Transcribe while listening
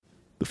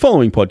The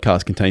following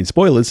podcast contains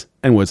spoilers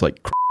and words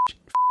like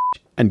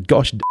and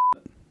gosh.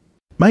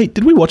 Mate,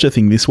 did we watch a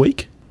thing this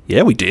week?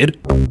 Yeah, we did.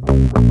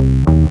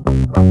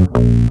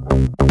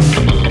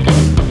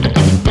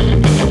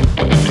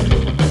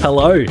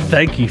 Hello,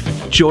 thank you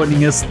for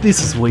joining us.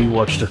 This is We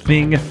Watched a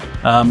Thing.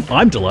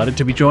 I'm delighted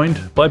to be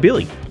joined by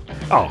Billy.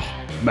 Oh,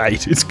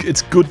 mate,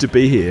 it's good to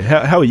be here.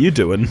 How are you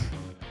doing?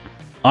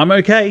 I'm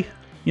okay,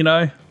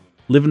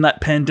 living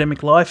that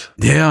pandemic life.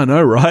 Yeah, I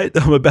know, right?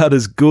 I'm about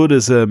as good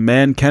as a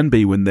man can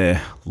be when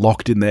they're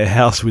locked in their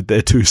house with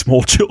their two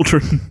small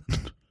children.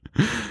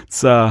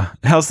 It's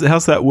how's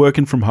that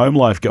working from home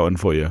life going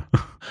for you?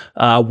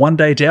 One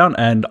day down,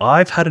 and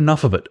I've had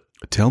enough of it.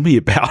 Tell me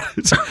about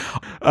it.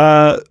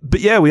 But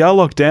yeah, we are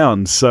locked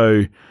down,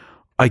 so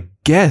I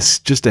guess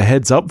just a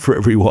heads up for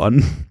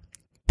everyone,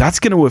 that's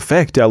going to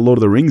affect our Lord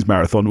of the Rings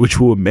marathon, which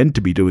we were meant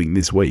to be doing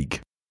this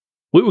week.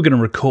 We were going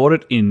to record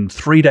it in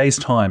 3 days'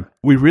 time.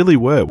 We really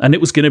were. And it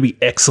was going to be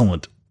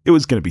excellent. It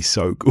was going to be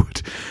so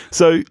good.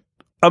 So,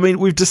 I mean,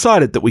 we've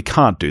decided that we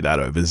can't do that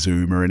over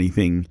Zoom or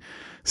anything.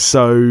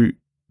 So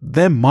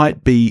there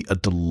might be a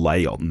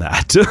delay on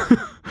that.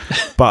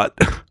 But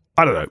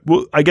I don't know.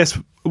 Well, I guess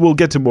we'll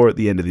get to more at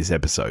the end of this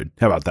episode.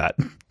 How about that?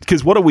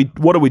 Because what are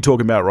we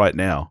talking about right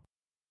now?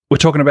 We're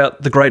talking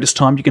about the greatest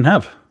time you can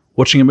have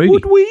watching a movie.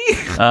 Would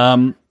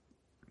we?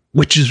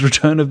 Which is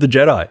Return of the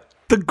Jedi.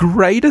 The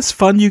greatest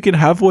fun you can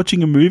have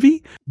watching a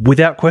movie?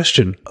 Without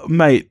question.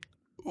 Mate,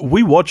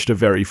 we watched a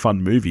very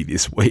fun movie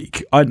this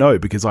week. I know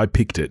because I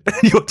picked it.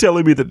 You're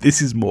telling me that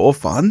this is more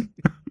fun?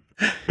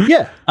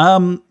 Yeah.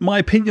 My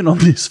opinion on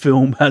this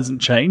film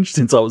hasn't changed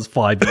since I was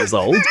 5 years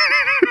old.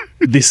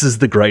 This is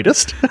the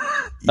greatest.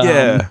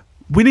 Yeah.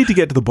 We need to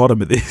get to the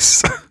bottom of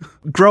this.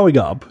 Growing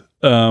up,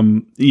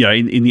 in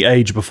the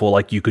age before,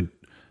 like, you could,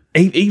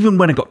 even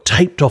when it got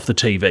taped off the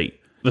TV,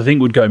 the thing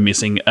would go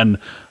missing, and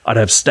I'd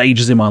have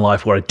stages in my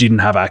life where I didn't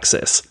have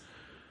access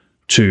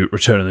to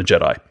Return of the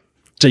Jedi.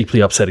 Deeply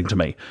upsetting to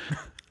me.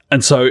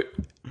 And so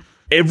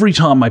every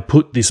time I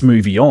put this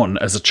movie on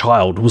as a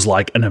child was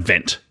like an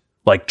event.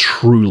 Like,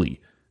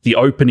 truly, the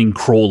opening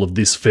crawl of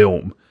this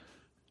film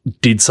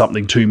did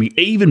something to me,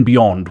 even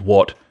beyond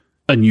what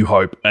A New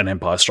Hope and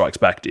Empire Strikes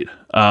Back did.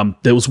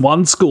 There was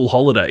one school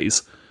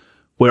holidays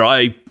where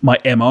my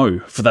MO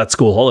for that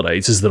school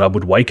holidays is that I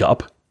would wake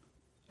up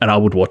and I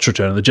would watch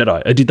Return of the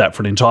Jedi. I did that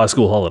for an entire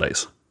school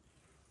holidays.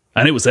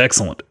 And it was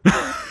excellent.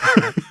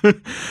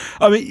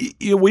 I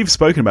mean, we've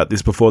spoken about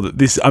this before.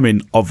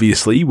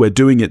 Obviously, we're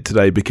doing it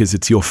today because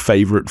it's your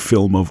favorite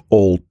film of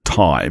all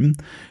time,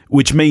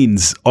 which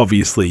means,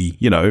 obviously,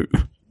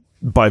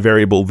 by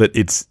variable, that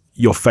it's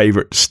your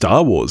favorite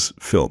Star Wars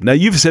film. Now,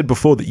 you've said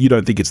before that you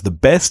don't think it's the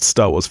best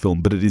Star Wars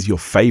film, but it is your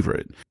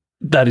favorite.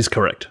 That is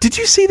correct. Did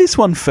you see this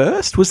one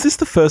first? Was this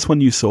the first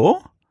one you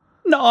saw?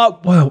 No,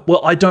 well,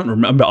 I don't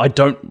remember. I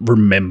don't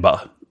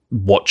remember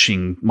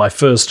watching my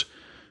first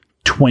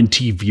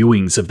 20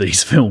 viewings of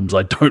these films.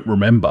 I don't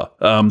remember.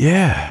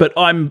 Yeah. But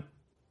I'm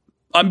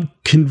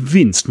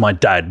convinced my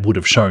dad would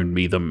have shown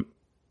me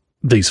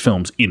these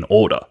films in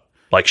order.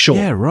 Like, sure.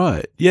 Yeah,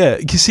 right. Yeah,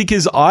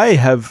 because I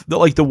have,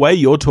 like, the way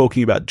you're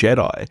talking about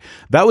Jedi,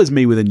 that was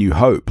me with A New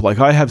Hope. Like,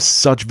 I have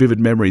such vivid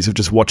memories of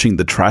just watching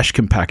the trash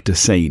compactor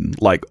scene,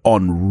 like,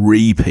 on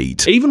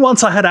repeat. Even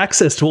once I had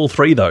access to all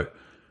three, though.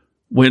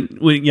 When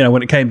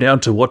it came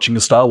down to watching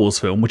a Star Wars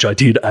film, which I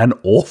did an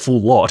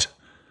awful lot,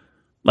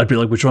 I'd be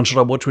like, which one should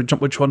I watch?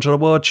 Which one should I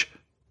watch?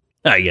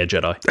 Ah, yeah,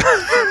 Jedi.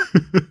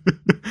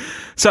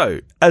 So,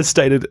 as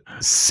stated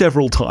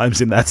several times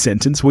in that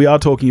sentence, we are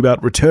talking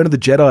about Return of the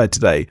Jedi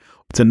today.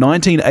 It's a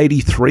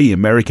 1983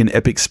 American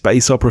epic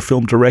space opera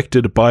film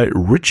directed by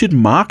Richard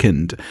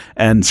Marquand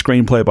and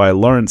screenplay by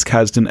Lawrence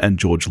Kasdan and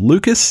George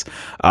Lucas.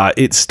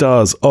 It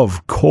stars,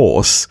 of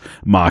course,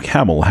 Mark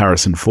Hamill,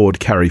 Harrison Ford,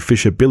 Carrie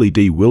Fisher, Billy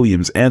D.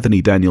 Williams,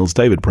 Anthony Daniels,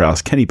 David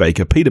Prowse, Kenny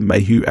Baker, Peter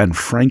Mayhew, and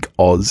Frank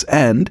Oz.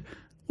 And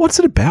what's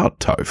it about,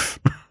 Toph?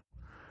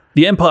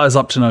 The Empire's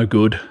up to no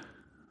good.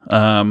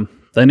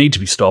 They need to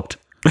be stopped.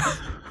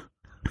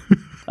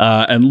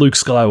 And Luke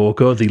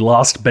Skywalker, the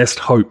last best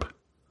hope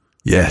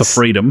for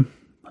freedom,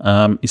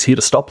 is here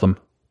to stop them.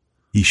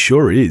 He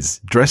sure is.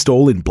 Dressed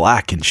all in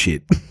black and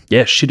shit.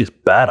 Yeah, shit is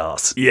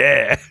badass.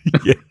 Yeah.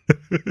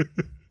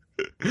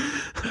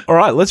 All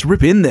right, let's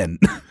rip in then.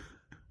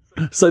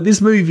 So this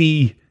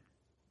movie,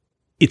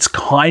 it's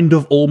kind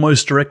of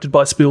almost directed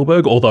by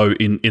Spielberg, although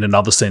in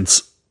another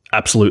sense,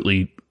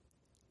 absolutely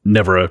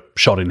never a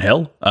shot in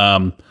hell.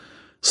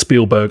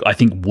 Spielberg, I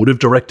think, would have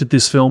directed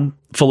this film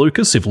for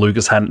Lucas if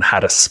Lucas hadn't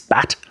had a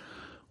spat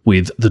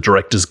with the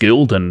Directors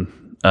Guild and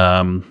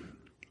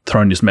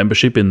thrown his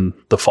membership in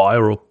the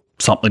fire or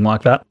something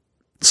like that.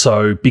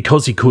 So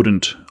because he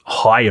couldn't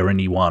hire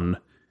anyone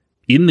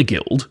in the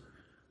guild,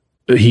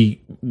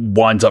 he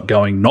winds up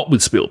going not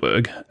with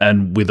Spielberg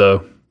and with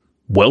a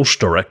Welsh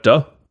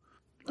director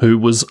who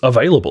was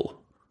available.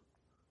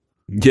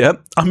 Yeah,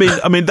 I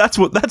mean that's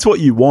what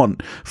you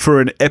want for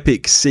an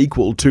epic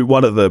sequel to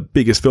one of the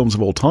biggest films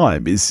of all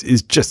time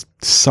is just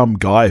some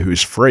guy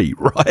who's free,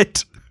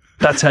 right?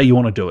 That's how you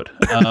want to do it.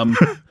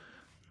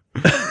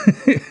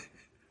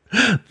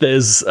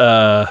 There's,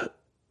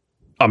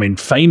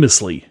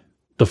 famously,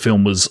 the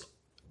film was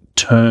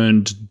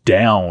turned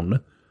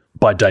down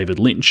by David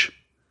Lynch,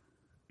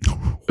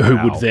 who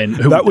would then...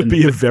 that would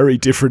be a very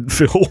different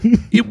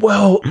film. You'd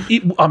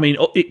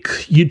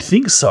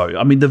think so.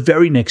 I mean, the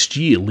very next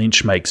year,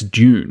 Lynch makes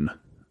Dune,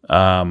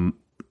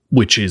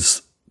 which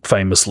is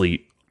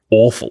famously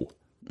awful.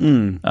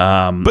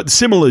 But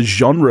similar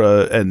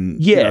genre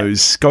and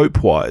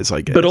scope-wise,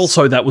 I guess. But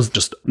also, that was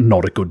just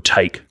not a good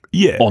take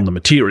on the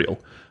material.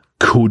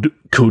 Could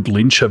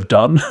Lynch have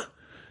done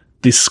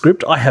this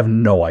script? I have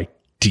no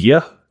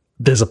idea.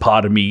 There's a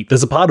part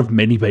of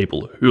many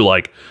people who,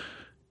 like,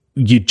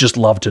 you'd just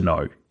love to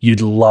know.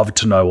 You'd love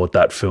to know what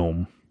that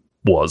film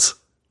was.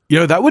 You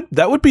know, that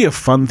would be a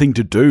fun thing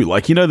to do.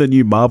 Like, you know, the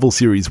new Marvel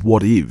series,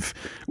 What If,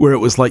 where it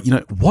was like, you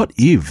know, what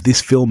if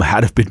this film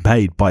had have been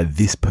made by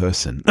this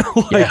person?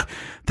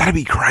 That'd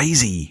be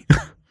crazy.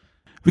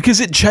 Because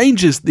it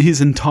changes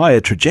his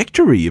entire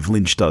trajectory if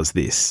Lynch does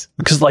this.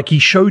 Because, like, he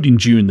showed in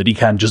June that he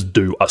can just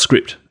do a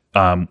script.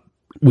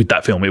 With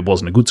that film, it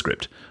wasn't a good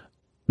script.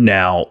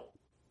 Now,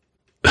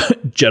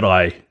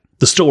 Jedi,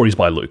 the story's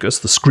by Lucas.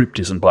 The script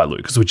isn't by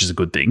Lucas, which is a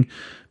good thing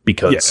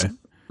because... Yeah.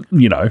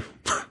 You know,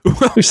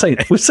 we've seen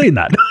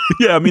that.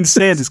 Yeah, I mean,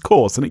 sand is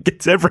coarse and it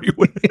gets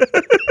everywhere.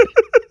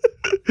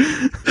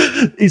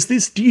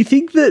 Do you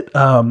think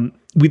that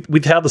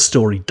with how the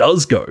story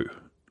does go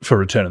for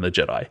Return of the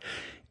Jedi,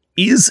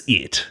 is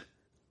it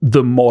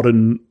the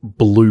modern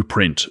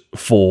blueprint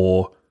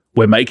for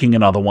we're making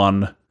another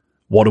one?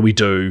 What do we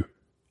do?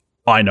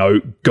 I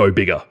know, go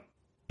bigger.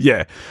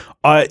 Yeah,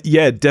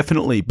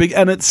 definitely. Big,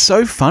 and it's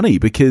so funny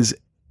because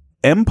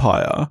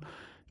Empire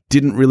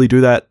didn't really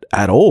do that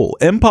at all.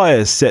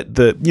 Empire set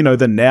the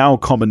now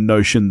common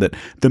notion that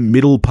the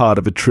middle part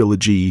of a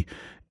trilogy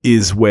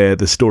is where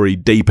the story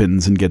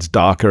deepens and gets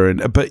darker. And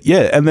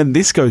then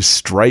this goes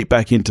straight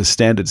back into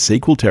standard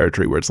sequel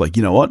territory where it's like,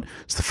 you know what?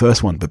 It's the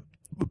first one,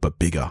 but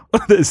bigger.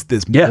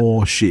 there's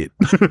more shit.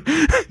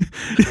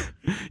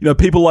 You know,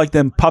 people like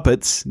them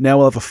puppets now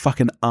will have a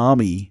fucking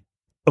army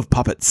of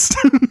puppets.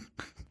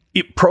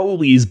 It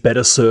probably is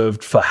better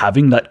served for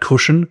having that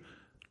cushion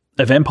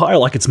of Empire.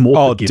 Like, it's more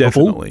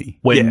forgivable definitely.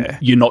 When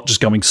you're not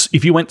just going...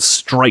 If you went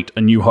straight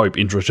A New Hope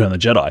into Return of the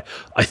Jedi,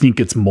 I think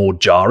it's more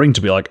jarring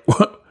to be like,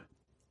 what?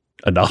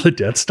 Another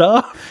Death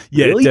Star?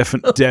 Yeah, really?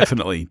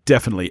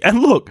 definitely.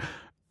 And look,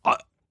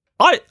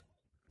 I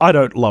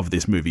don't love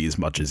this movie as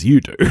much as you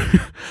do,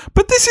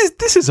 but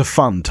this is a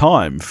fun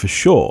time for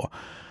sure.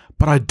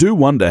 But I do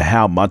wonder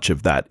how much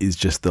of that is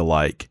just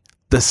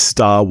the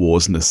Star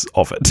Wars-ness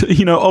of it.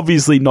 You know,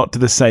 obviously not to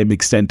the same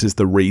extent as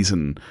the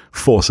reason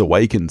Force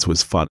Awakens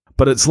was fun.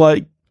 But it's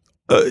like,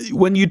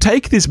 when you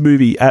take this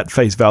movie at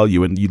face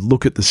value and you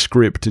look at the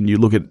script and you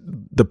look at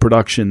the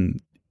production,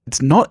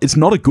 it's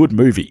not a good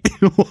movie.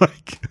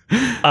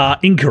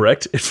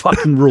 Incorrect. It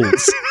fucking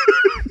rules.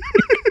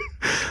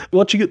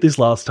 Watching it this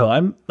last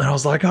time, and I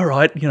was like, all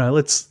right, you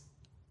know,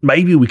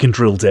 maybe we can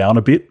drill down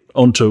a bit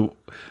onto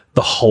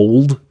the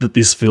hold that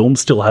this film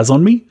still has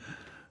on me.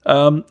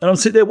 And I'm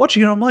sitting there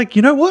watching it, and I'm like,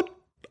 you know what?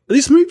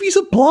 This movie's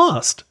a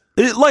blast.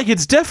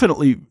 It's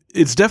definitely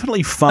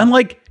fun. And,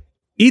 like,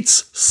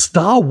 it's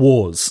Star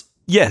Wars.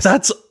 Yes.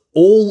 That's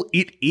all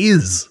it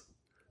is.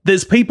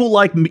 There's people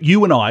like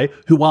you and I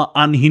who are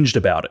unhinged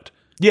about it.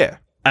 Yeah.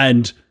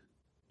 And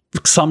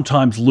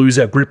sometimes lose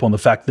our grip on the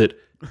fact that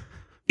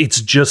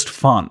it's just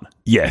fun.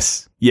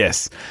 Yes.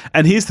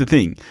 And here's the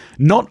thing.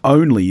 Not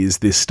only is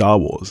this Star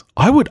Wars,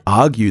 I would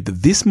argue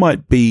that this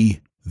might be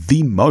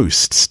the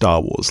most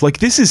Star Wars. Like,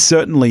 this is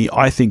certainly,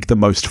 I think, the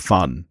most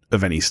fun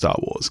of any Star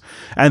Wars.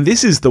 And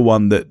this is the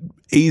one that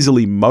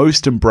easily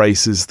most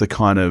embraces the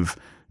kind of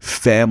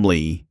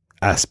family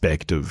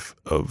aspect of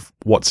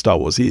what Star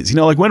Wars is. You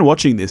know, like, when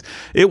watching this,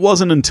 it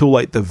wasn't until,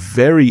 like, the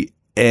very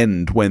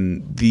end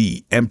when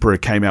the Emperor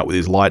came out with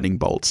his lightning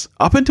bolts.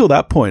 Up until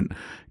that point,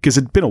 because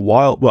it'd been a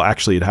while, well,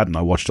 actually it hadn't,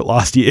 I watched it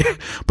last year,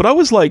 but I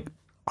was like,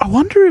 I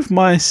wonder if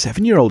my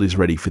 7-year-old is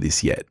ready for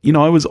this yet. You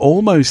know, I was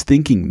almost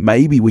thinking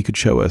maybe we could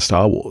show her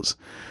Star Wars.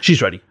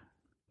 She's ready.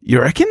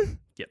 You reckon?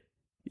 Yep.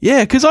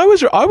 Yeah, because I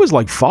was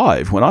like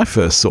 5 when I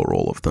first saw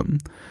all of them.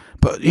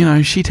 But, you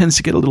know, she tends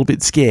to get a little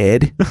bit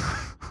scared.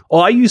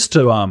 I used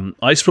to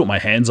put my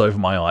hands over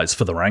my eyes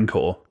for the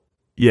Rancor.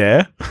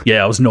 Yeah?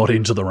 Yeah, I was not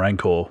into the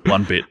Rancor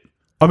one bit.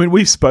 I mean,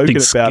 we've spoken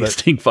about it. This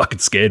thing fucking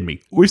scared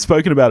me. We've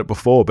spoken about it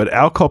before, but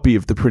our copy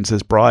of The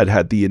Princess Bride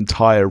had the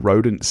entire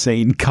rodent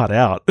scene cut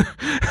out.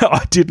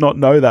 I did not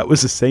know that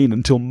was a scene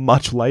until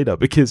much later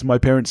because my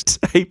parents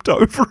taped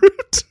over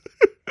it.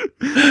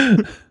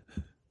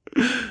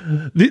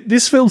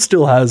 This film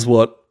still has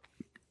what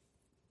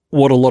a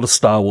lot of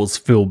Star Wars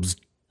films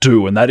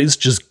do, and that is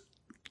just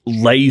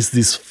lays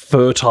this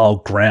fertile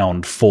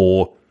ground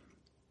for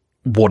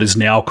what is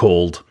now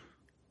called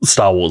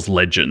Star Wars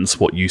Legends,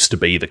 what used to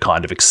be the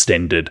kind of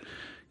extended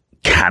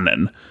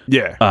canon.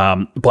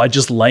 Yeah. By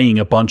just laying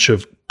a bunch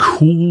of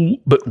cool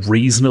but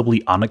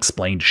reasonably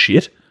unexplained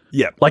shit.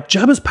 Yeah. Like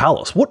Jabba's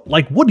palace.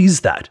 What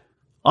is that?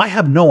 I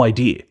have no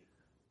idea.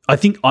 I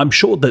think I'm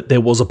sure that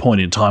there was a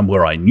point in time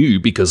where I knew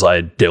because I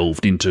had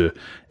delved into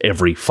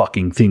every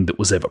fucking thing that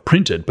was ever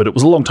printed, but it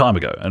was a long time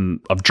ago, and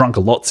I've drunk a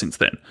lot since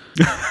then.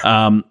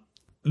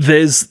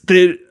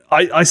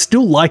 I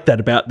still like that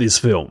about this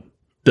film,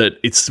 that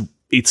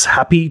it's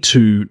happy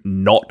to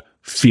not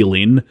fill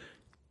in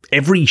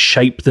every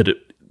shape that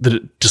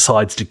it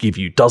decides to give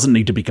you. Doesn't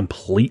need to be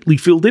completely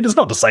filled in. It's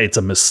not to say it's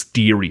a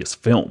mysterious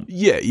film.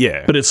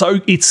 Yeah. But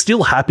it's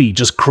still happy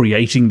just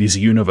creating this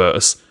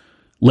universe,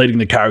 letting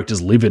the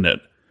characters live in it,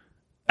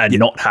 and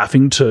not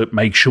having to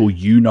make sure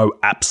you know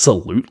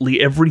absolutely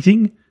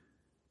everything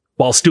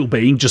while still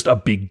being just a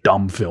big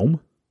dumb film.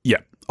 Yeah,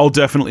 I'll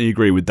definitely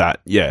agree with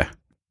that. Yeah.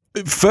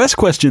 First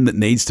question that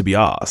needs to be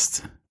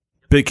asked,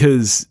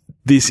 because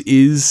this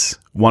is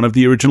one of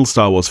the original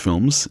Star Wars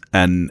films,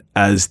 and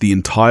as the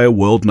entire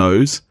world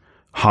knows,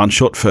 Han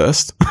shot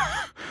first.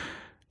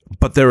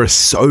 But there are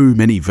so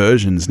many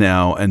versions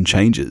now and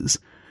changes.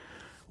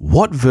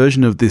 What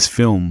version of this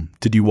film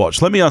did you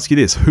watch? Let me ask you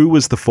this. Who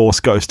was the Force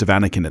ghost of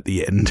Anakin at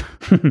the end?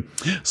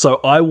 So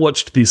I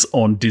watched this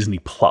on Disney+.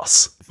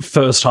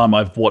 First time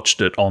I've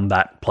watched it on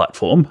that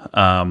platform,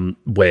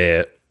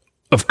 where,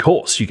 of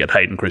course, you get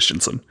Hayden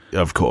Christensen.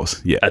 Of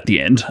course, yeah. At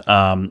the end.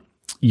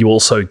 You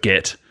also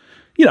get,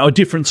 a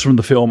difference from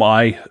the film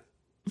I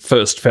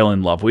first fell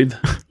in love with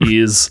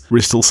is...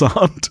 Ristal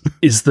Sant.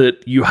 Is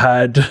that you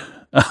had...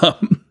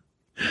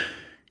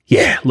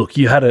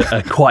 you had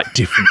a quite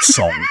different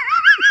song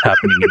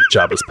happening in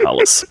Jabba's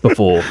palace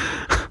before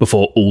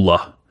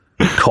Ula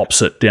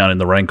cops it down in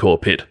the Rancor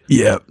pit.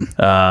 Yeah.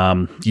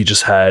 You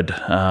just had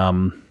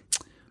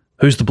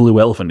who's the blue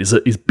elephant?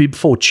 Is Bib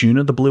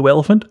Fortuna the blue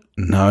elephant?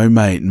 No,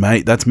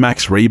 mate, that's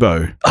Max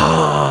Rebo.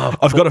 Oh,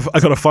 I've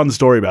got a fun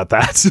story about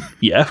that.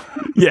 Yeah.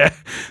 Yeah.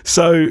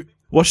 So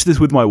watched this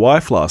with my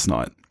wife last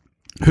night,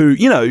 who,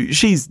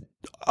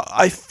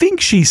 I think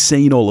she's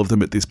seen all of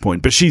them at this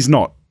point, but she's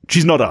not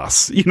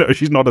us.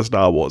 She's not a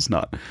Star Wars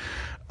nut.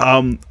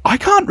 I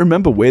can't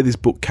remember where this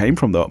book came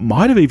from, though. It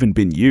might have even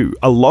been you.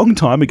 A long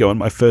time ago when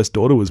my first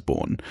daughter was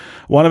born,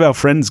 one of our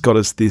friends got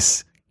us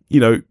this,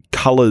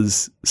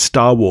 colours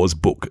Star Wars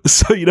book.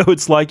 So,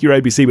 it's like your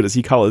ABC, but it's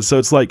your colours. So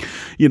it's like,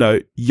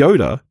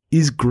 Yoda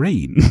is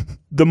green.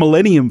 The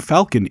Millennium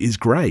Falcon is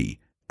grey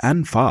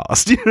and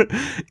fast.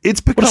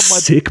 It's become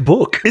sick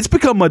book. It's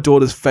become my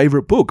daughter's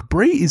favourite book.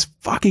 Brie is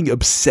fucking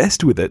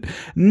obsessed with it.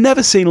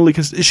 Never seen a lick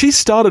of... She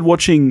started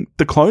watching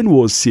the Clone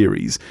Wars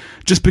series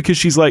just because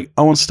she's like,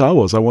 I want Star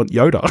Wars, I want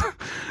Yoda.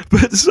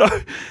 But so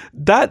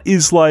that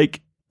is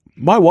like...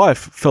 My wife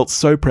felt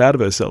so proud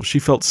of herself. She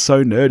felt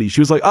so nerdy.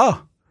 She was like,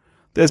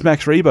 there's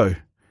Max Rebo.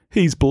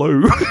 He's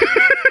blue.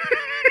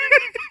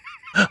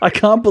 I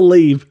can't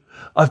believe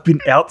I've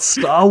been out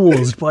Star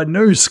Wars by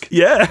Noosk.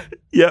 Yeah.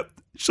 Yep.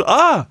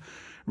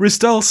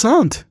 Ristal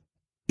Sant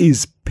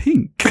is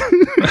pink.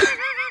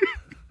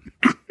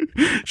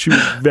 She was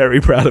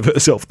very proud of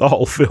herself the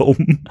whole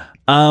film.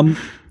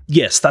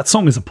 Yes, that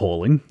song is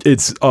appalling.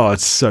 It's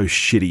so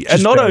shitty.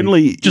 And not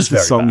only is the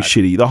song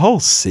shitty, the whole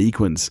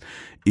sequence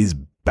is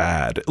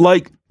bad.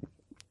 Like,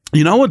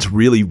 what's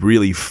really,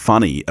 really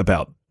funny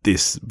about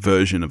this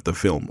version of the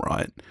film,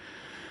 right?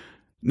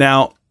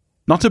 Now,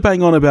 not to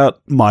bang on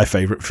about my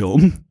favorite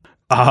film,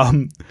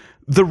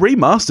 the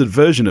remastered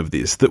version of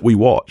this that we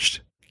watched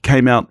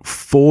came out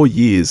 4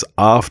 years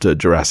after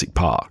Jurassic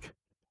Park.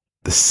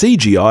 The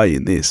CGI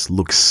in this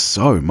looks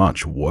so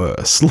much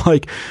worse.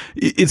 Like,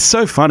 it's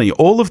so funny.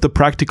 All of the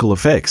practical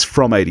effects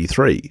from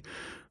 83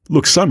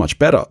 look so much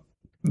better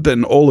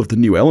than all of the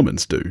new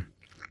elements do.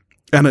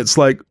 And it's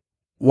like,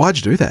 why'd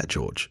you do that,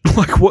 George?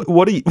 Like,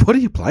 what are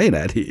you playing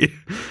at here?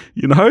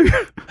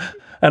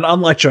 And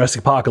unlike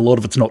Jurassic Park, a lot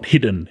of it's not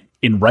hidden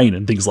in rain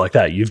and things like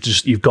that.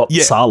 You've got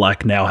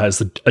Sarlacc now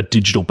has a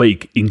digital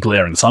beak in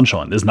glaring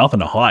sunshine. There's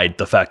nothing to hide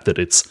the fact that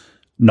it's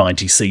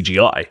 90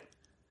 CGI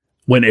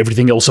when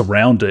everything else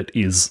around it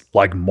is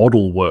like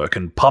model work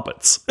and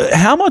puppets.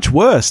 How much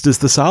worse does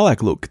the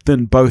Sarlacc look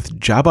than both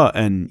Jabba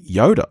and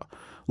Yoda?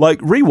 Like,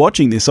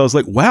 rewatching this, I was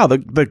like, wow,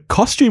 the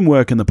costume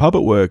work and the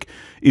puppet work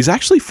is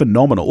actually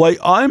phenomenal. Like,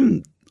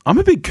 I'm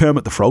a big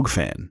Kermit the Frog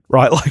fan,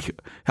 right? Like,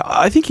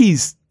 I think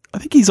he's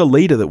a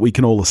leader that we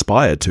can all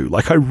aspire to.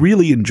 Like, I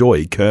really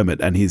enjoy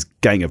Kermit and his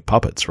gang of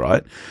puppets,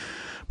 right?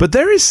 But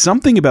there is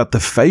something about the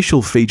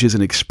facial features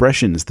and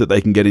expressions that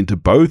they can get into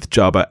both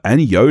Jabba and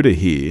Yoda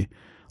here.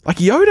 Like,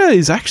 Yoda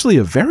is actually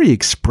a very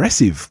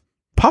expressive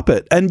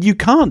puppet, and you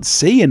can't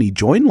see any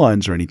join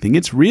lines or anything.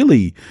 It's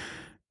really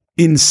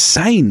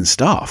insane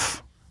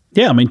stuff.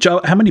 Yeah, I mean,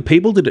 how many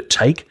people did it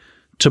take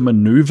to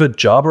maneuver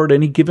Jabba at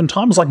any given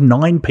time? It was like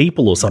 9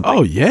 people or something.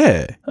 Oh,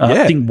 yeah.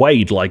 The thing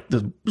weighed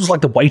it was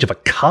like the weight of a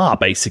car,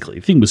 basically.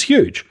 The thing was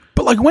huge.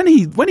 But like when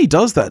he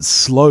does that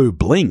slow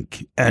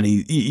blink and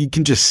you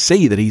can just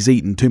see that he's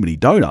eaten too many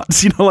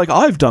donuts, like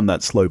I've done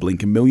that slow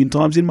blink 1,000,000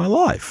 times in my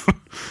life.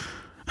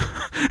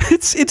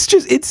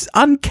 It's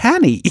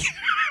uncanny.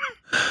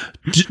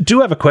 Do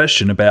have a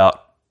question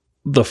about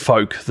the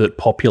folk that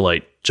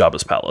populate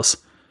Jabba's palace.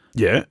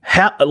 Yeah.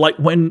 How, like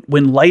when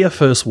Leia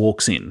first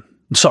walks in,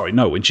 when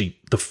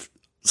the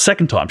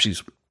second time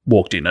she's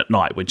walked in at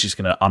night when she's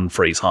going to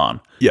unfreeze Han.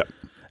 Yeah.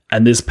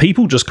 And there's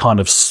people just kind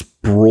of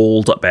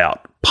sprawled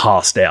about,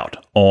 passed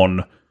out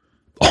on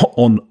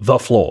the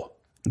floor.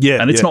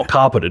 Yeah. And it's not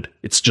carpeted.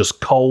 It's just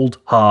cold,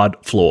 hard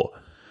floor.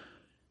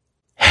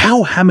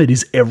 How hammered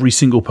is every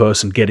single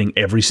person getting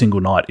every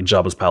single night in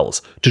Jabba's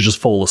palace to just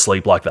fall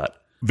asleep like that?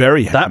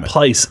 Very hammered. That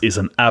place is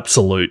an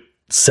absolute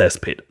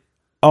cesspit.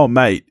 Oh,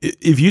 mate,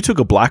 if you took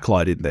a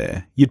blacklight in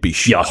there, you'd be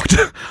shocked.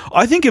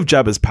 I think of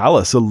Jabba's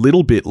palace a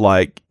little bit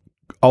like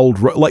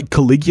like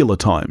Caligula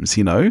times,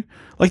 you know?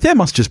 Like, there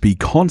must just be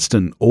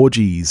constant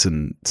orgies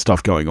and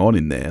stuff going on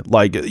in there.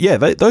 Like, yeah,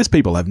 those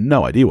people have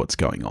no idea what's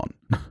going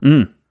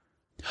on.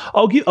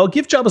 I'll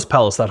give Jabba's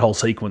palace, that whole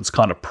sequence,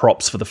 kind of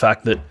props for the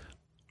fact that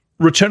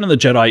Return of the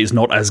Jedi is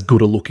not as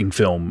good a looking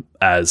film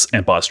as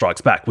Empire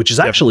Strikes Back, which is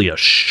actually a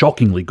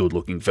shockingly good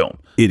looking film.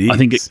 It is. I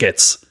think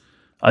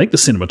the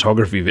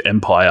cinematography of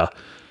Empire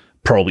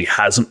probably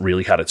hasn't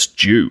really had its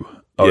due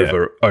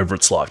over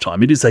its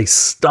lifetime. It is a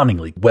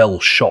stunningly well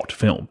shot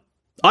film.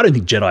 I don't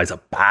think Jedi is a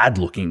bad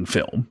looking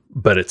film,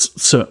 but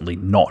it's certainly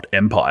not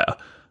Empire.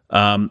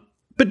 But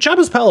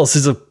Jabba's palace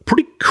is a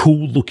pretty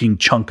cool looking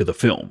chunk of the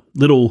film.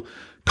 Little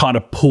kind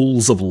of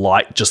pools of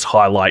light just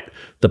highlight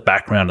the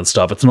background and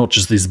stuff. It's not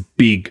just this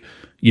big,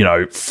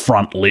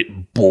 front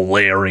lit,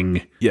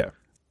 blaring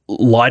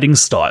lighting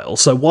style.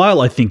 So while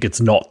I think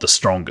it's not the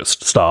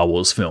strongest Star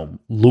Wars film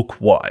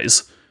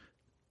look-wise,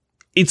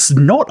 it's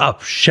not a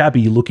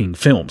shabby looking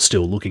film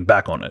still looking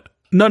back on it.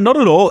 No, not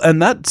at all.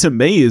 And that, to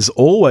me, has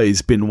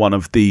always been one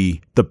of the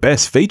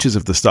best features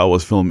of the Star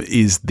Wars film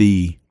is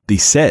the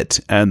set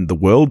and the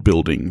world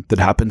building that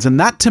happens. And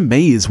that, to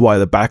me, is why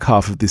the back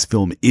half of this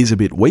film is a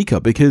bit weaker,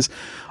 because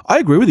I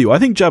agree with you. I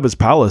think Jabba's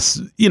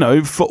palace,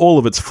 for all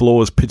of its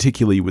flaws,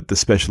 particularly with the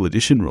special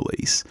edition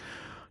release,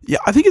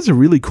 I think it's a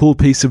really cool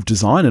piece of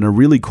design and a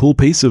really cool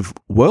piece of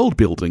world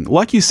building.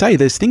 Like you say,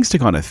 there's things to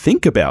kind of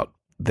think about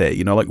there,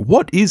 like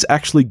what is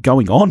actually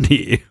going on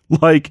here?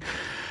 Like,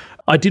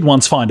 I did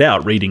once find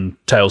out reading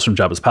Tales from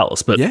Jabba's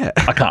Palace, but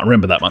I can't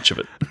remember that much of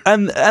it.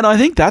 And I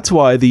think that's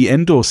why the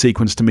Endor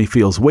sequence to me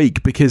feels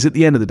weak, because at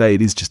the end of the day,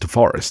 it is just a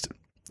forest.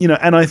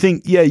 And I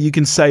think, you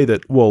can say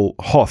that, well,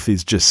 Hoth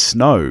is just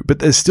snow, but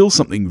there's still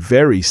something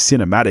very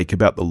cinematic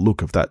about the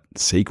look of that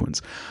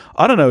sequence.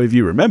 I don't know if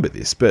you remember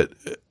this, but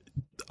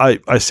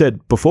I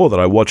said before that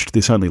I watched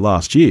this only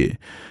last year.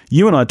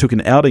 You and I took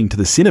an outing to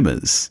the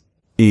cinemas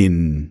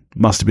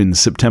must have been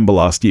September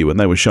last year when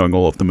they were showing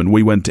all of them, and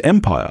we went to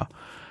Empire.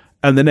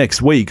 And the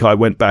next week, I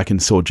went back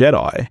and saw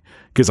Jedi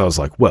because I was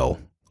like, well,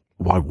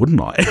 why wouldn't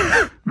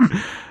I?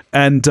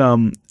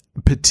 And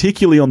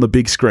particularly on the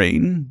big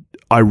screen,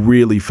 I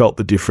really felt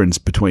the difference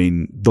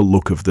between the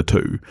look of the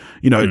two.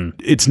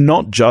 It's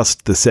not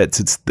just the sets;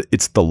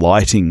 it's the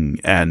lighting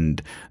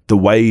and the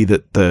way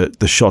that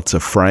the shots are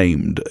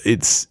framed.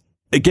 This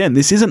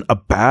isn't a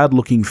bad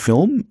looking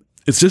film.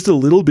 It's just a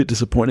little bit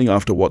disappointing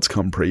after what's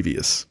come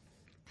previous.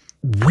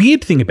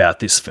 Weird thing about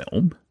this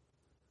film,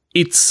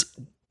 it's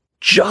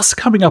just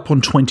coming up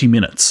on 20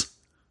 minutes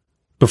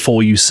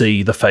before you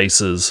see the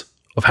faces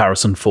of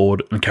Harrison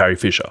Ford and Carrie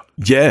Fisher.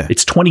 Yeah.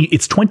 It's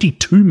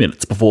 22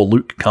 minutes before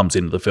Luke comes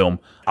into the film,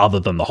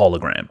 other than the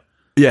hologram.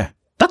 Yeah.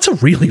 That's a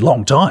really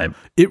long time.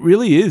 It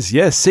really is,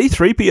 yeah.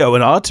 C-3PO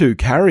and R2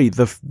 carry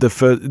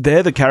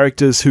they're the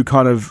characters who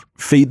kind of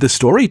feed the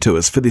story to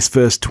us for this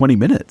first 20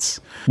 minutes.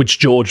 Which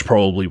George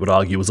probably would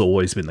argue has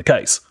always been the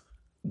case.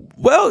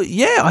 Well,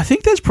 yeah, I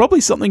think there's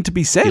probably something to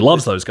be said. He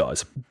loves those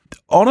guys.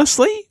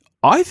 Honestly,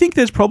 I think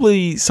there's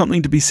probably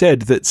something to be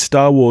said that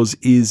Star Wars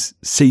is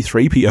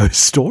C-3PO's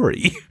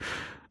story.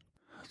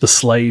 The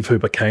slave who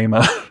became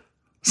a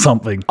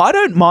something. I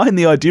don't mind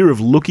the idea of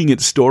looking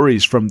at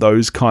stories from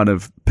those kind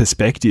of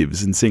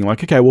perspectives and seeing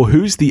like, okay, well,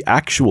 who's the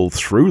actual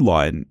through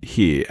line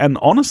here? And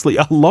honestly,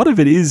 a lot of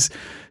it is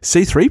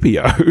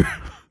C-3PO,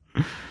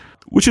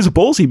 which is a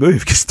ballsy move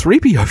because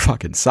 3PO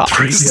fucking sucks.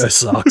 3PO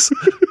sucks.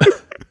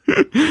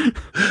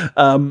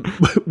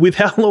 With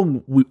how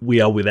long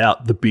we are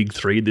without the big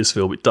three in this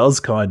film, it does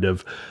kind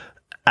of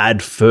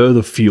add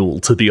further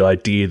fuel to the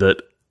idea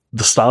that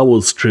the Star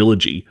Wars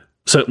trilogy,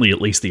 certainly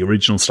at least the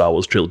original Star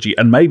Wars trilogy,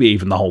 and maybe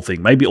even the whole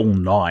thing, maybe all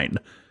 9,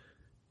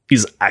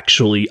 is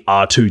actually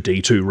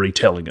R2-D2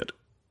 retelling it.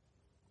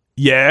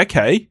 Yeah,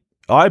 okay.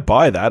 I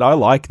buy that. I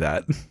like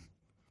that.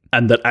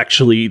 And that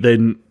actually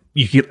then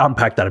you can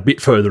unpack that a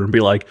bit further and be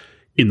like,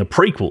 in the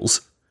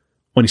prequels,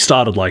 when he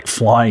started like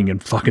flying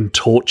and fucking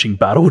torching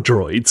battle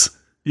droids.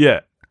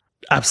 Yeah.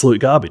 Absolute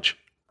garbage.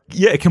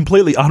 Yeah,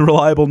 completely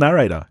unreliable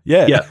narrator.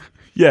 Yeah. Yeah.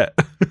 Yeah.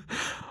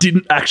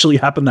 Didn't actually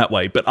happen that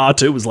way, but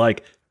R2 was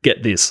like,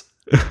 get this.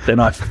 Then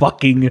I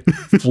fucking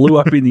flew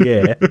up in the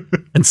air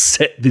and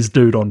set this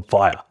dude on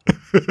fire.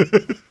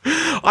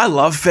 I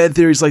love fan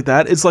theories like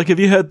that. It's like, have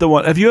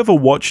you ever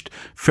watched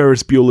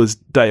Ferris Bueller's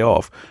Day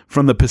Off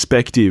from the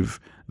perspective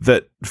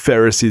that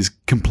Ferris is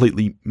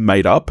completely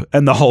made up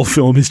and the whole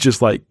film is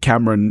just like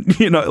Cameron,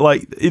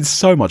 it's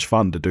so much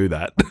fun to do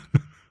that.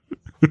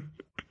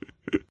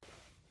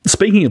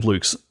 Speaking of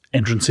Luke's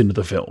entrance into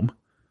the film,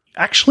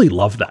 I actually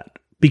love that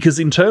because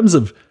in terms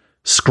of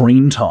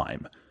screen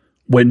time,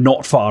 we're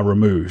not far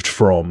removed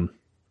from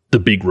the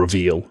big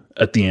reveal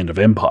at the end of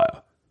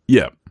Empire.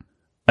 Yeah.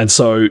 And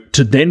so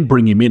to then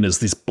bring him in as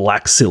this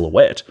black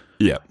silhouette,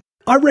 Yeah.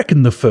 I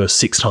reckon the first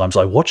 6 times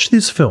I watched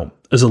this film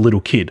as a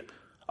little kid,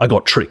 I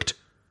got tricked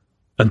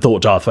and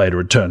thought Darth Vader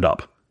had turned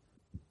up.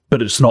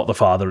 But it's not the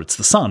father, it's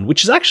the son,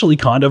 which is actually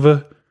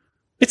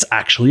it's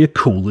actually a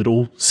cool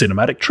little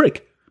cinematic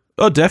trick.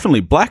 Oh,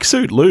 definitely. Black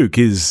suit Luke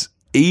is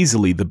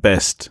easily the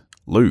best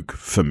Luke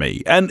for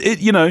me. And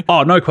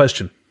Oh, no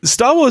question.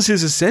 Star Wars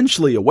is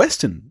essentially a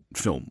Western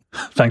film.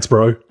 Thanks,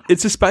 bro.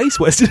 It's a space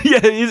Western.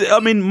 Yeah,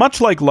 much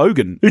like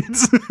Logan.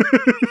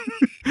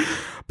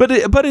 But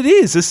it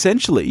is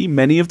essentially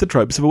many of the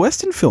tropes of a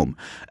Western film.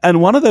 And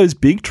one of those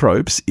big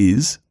tropes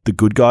is the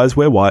good guys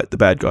wear white, the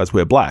bad guys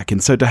wear black.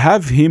 And so to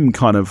have him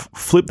kind of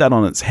flip that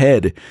on its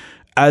head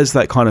as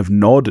that kind of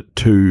nod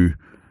to,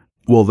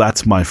 well,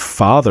 that's my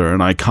father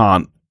and I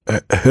can't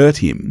hurt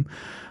him,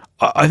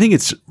 I think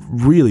it's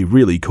really,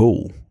 really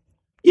cool.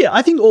 Yeah,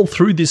 I think all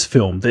through this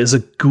film, there's a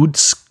good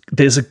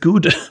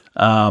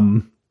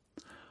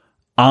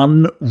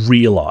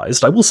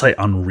unrealized, I will say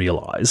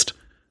unrealized,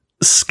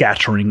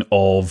 scattering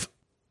of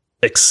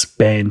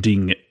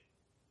expanding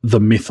the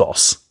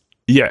mythos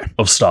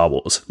of Star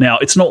Wars. Now,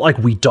 it's not like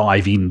we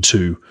dive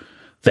into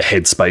the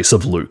headspace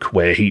of Luke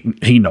where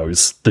he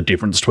knows the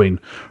difference between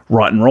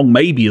right and wrong,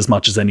 maybe as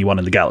much as anyone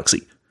in the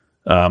galaxy,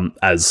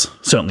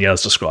 certainly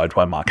as described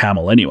by Mark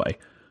Hamill anyway.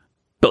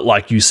 But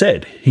like you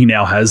said, he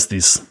now has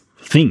this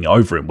thing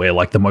over him where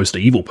like the most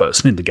evil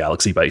person in the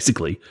galaxy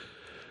basically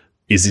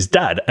is his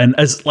dad. And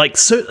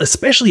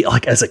especially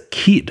like as a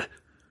kid,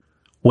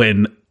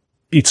 when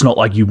it's not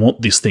like you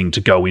want this thing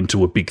to go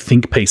into a big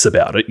think piece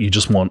about it, you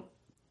just want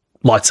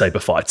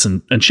lightsaber fights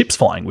and ships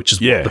flying, which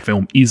is what the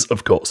film is,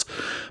 of course.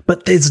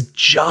 But there's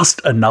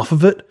just enough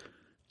of it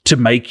to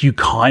make you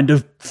kind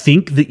of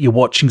think that you're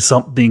watching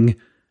something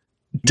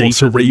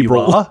deeper than you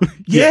are.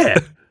 Yeah.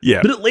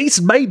 Yeah. But at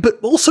least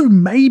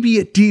maybe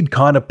it did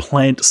kind of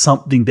plant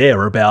something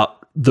there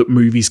about that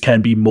movies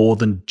can be more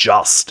than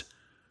just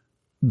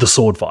the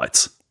sword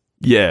fights.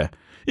 Yeah.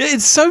 Yeah,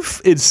 it's so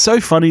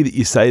funny that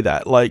you say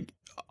that. Like,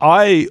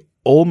 I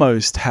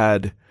almost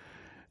had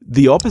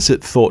the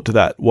opposite thought to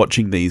that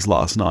watching these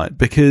last night,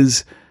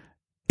 because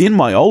in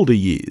my older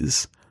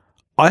years,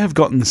 I have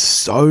gotten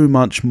so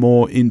much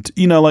more into,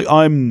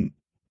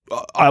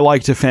 I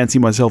like to fancy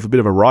myself a bit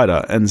of a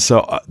writer, and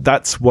so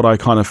that's what I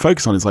kind of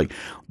focus on, is like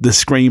the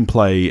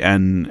screenplay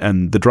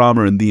and the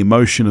drama and the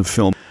emotion of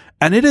film.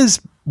 And it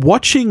is,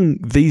 watching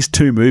these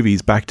two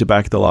movies back to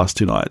back the last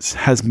 2 nights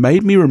has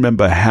made me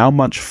remember how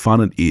much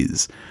fun it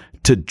is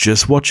to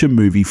just watch a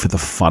movie for the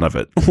fun of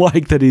it.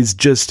 Like, that is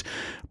just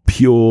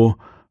pure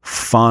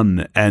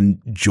fun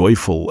and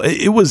joyful.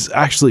 It was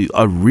actually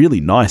a really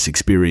nice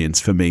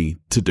experience for me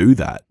to do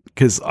that,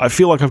 because I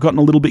feel like I've gotten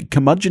a little bit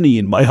curmudgeon-y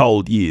in my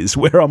old years,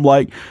 where I'm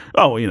like,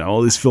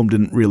 oh, this film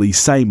didn't really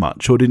say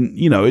much, or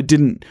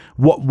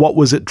what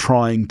was it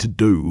trying to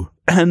do?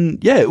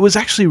 And yeah, it was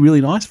actually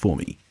really nice for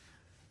me.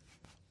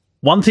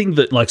 One thing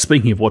that, like,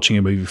 speaking of watching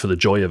a movie for the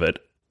joy of it,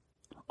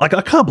 like,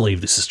 I can't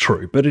believe this is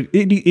true, but it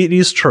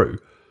is true.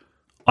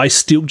 I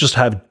still just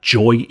have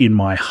joy in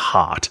my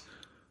heart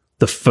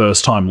the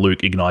first time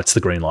Luke ignites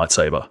the green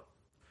lightsaber.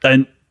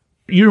 And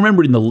you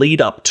remember in the lead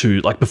up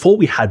to, like, before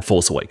we had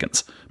Force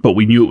Awakens, but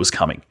we knew it was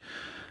coming.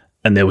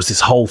 And there was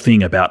this whole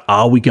thing about,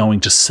 are we going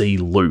to see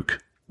Luke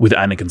with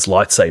Anakin's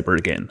lightsaber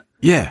again?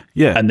 Yeah,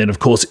 yeah. And then, of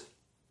course,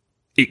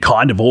 it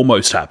kind of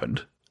almost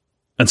happened.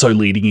 And so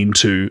leading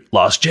into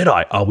Last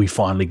Jedi, are we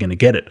finally going to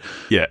get it?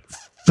 Yeah.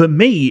 For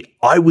me,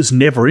 I was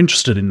never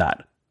interested in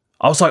that.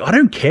 I was like, I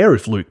don't care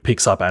if Luke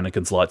picks up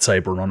Anakin's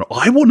lightsaber and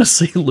I want to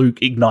see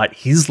Luke ignite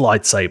his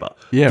lightsaber.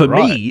 Yeah, for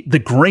me, the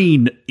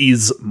green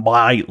is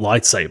my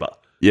lightsaber.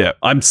 Yeah.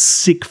 I'm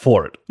sick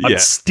for it. I'm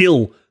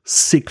still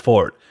sick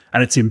for it.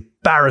 And it's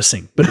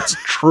embarrassing, but it's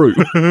true.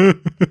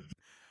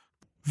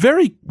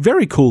 Very,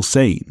 very cool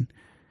scene.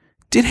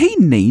 Did he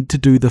need to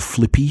do the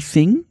flippy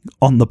thing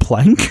on the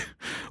plank?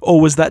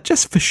 Or was that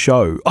just for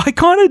show? I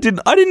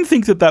didn't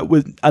think that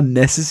was a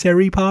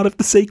necessary part of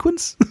the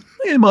sequence.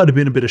 There might have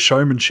been a bit of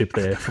showmanship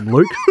there from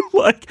Luke.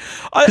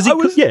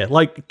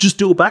 Just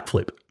do a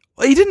backflip.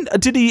 He didn't.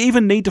 Did he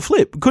even need to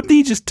flip? Couldn't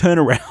he just turn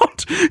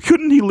around?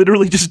 Couldn't he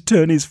literally just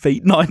turn his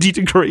feet 90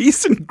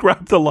 degrees and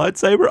grab the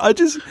lightsaber?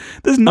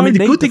 There's no need to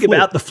flip. The good thing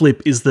about the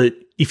flip is that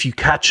if you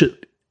catch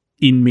it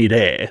in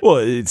midair, well,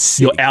 it's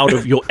sick.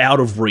 You're out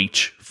of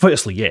reach.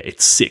 Firstly, yeah,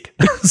 it's sick.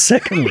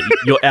 Secondly,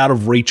 you're out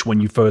of reach when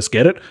you first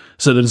get it,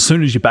 so that as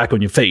soon as you're back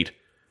on your feet,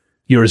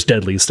 you're as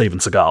deadly as Steven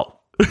Seagal.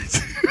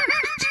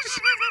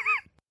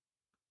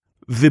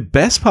 The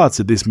best parts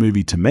of this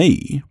movie to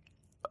me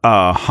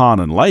are Han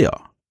and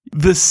Leia.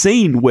 The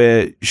scene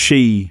where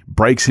she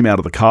breaks him out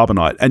of the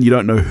carbonite and you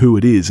don't know who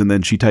it is, and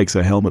then she takes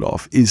her helmet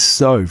off, is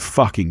so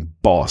fucking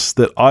boss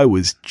that I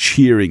was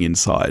cheering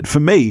inside.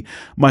 For me,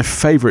 my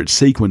favourite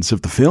sequence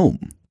of the film.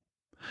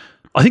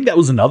 I think that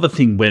was another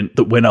thing when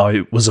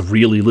I was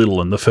really little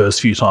and the first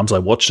few times I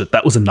watched it,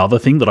 that was another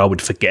thing that I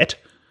would forget.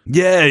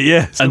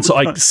 Yeah. And so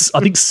I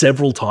think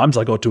several times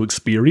I got to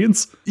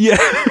experience. Yeah.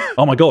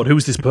 Oh my God, who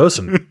is this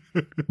person?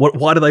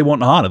 Why do they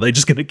want Han? Are they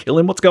just going to kill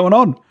him? What's going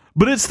on?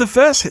 But it's the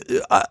first.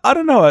 I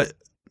don't know.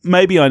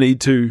 Maybe I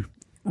need to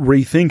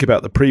rethink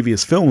about the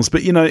previous films.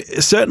 But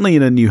certainly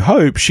in A New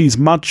Hope, she's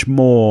much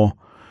more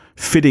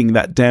fitting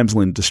that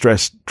damsel in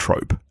distress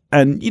trope.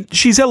 And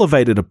she's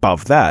elevated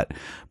above that.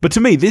 But to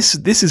me, this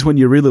is when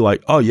you're really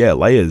like, oh yeah,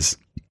 Leia's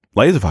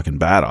a fucking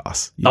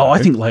badass. I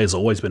think Leia's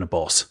always been a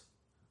boss.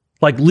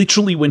 Like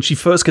literally when she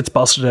first gets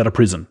busted out of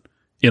prison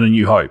in A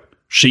New Hope,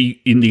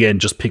 she in the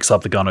end just picks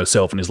up the gun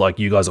herself and is like,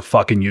 you guys are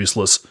fucking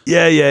useless.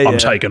 Yeah. I'm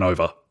taking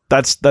over.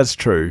 That's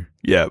true.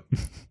 Yeah.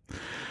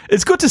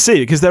 It's good to see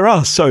it because there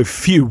are so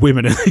few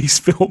women in these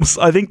films.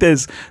 I think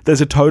there's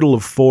a total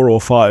of 4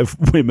 or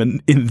 5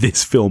 women in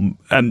this film,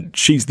 and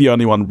she's the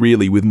only one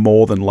really with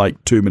more than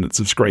like 2 minutes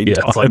of screen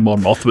time. It's like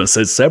Mon Mothma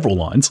says several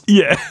lines.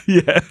 Yeah.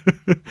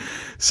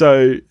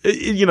 So,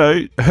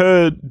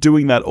 her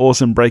doing that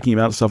awesome breaking him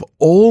out stuff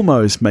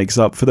almost makes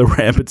up for the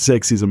rampant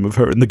sexism of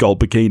her in the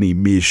gold bikini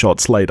mere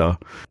shots later.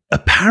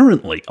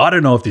 Apparently, I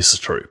don't know if this is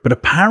true, but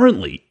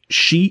apparently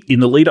she, in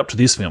the lead up to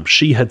this film,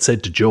 she had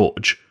said to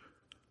George,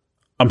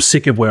 I'm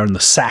sick of wearing the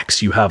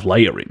sacks you have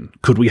Leia in.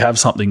 Could we have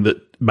something that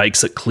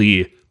makes it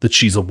clear that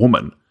she's a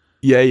woman?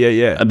 Yeah.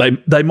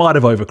 And they might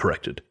have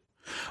overcorrected.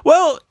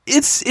 Well,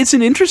 it's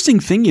an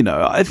interesting thing,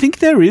 I think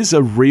there is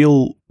a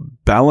real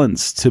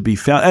balance to be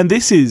found. And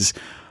this is,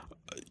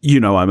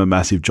 I'm a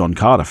massive John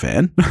Carter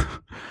fan.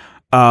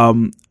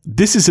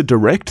 This is a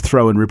direct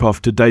throw and rip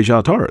off to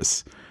Deja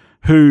Torres,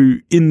 who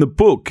in the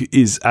book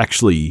is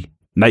actually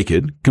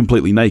naked,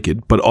 completely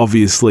naked, but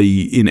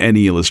obviously in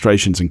any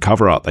illustrations and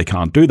cover art, they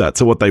can't do that.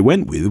 So what they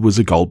went with was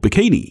a gold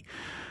bikini.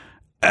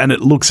 And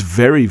it looks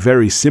very,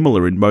 very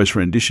similar in most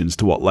renditions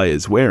to what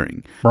Leia's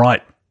wearing.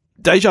 Right.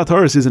 Deja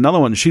Torres is another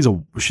one. She's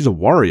a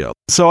warrior.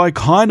 So I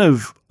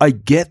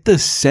get the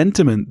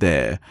sentiment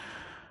there.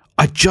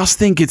 I just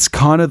think it's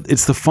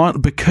the fun,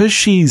 because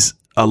she's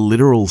a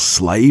literal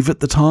slave at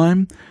the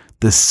time.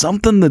 There's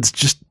something that's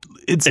just,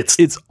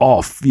 it's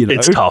off,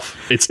 It's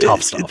tough. It's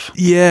tough stuff.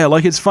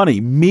 It's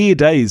funny. Mere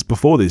days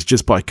before this,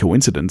 just by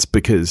coincidence,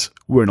 because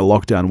we're in a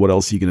lockdown, what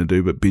else are you going to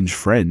do but binge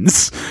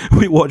Friends?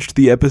 We watched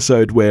the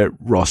episode where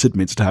Ross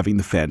admits to having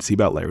the fantasy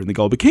about Leia in the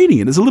gold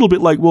bikini, and it's a little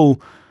bit like, well,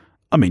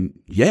 I mean,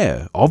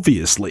 yeah,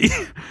 obviously.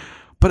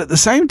 But at the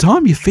same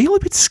time, you feel a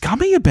bit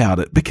scummy about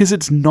it because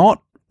it's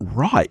not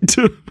right.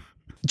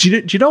 Do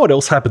you know what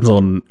else happens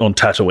on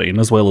Tatooine,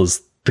 as well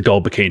as the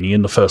gold bikini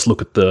in the first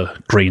look at the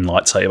green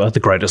lightsaber, the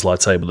greatest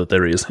lightsaber that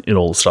there is in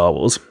all of Star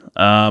Wars?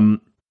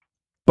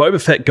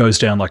 Boba Fett goes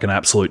down like an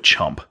absolute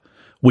chump,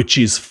 which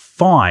is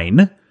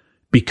fine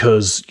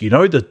because,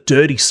 the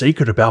dirty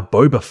secret about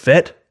Boba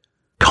Fett?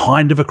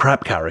 Kind of a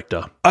crap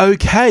character.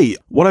 Okay,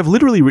 what I've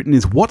literally written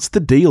is, what's the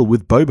deal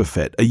with Boba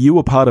Fett? Are you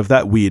a part of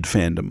that weird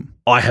fandom?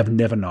 I have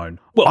never known.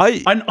 Well,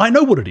 I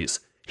know what it is.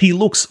 He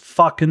looks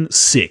fucking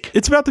sick.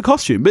 It's about the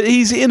costume, but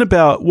he's in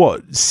about,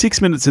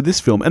 6 minutes of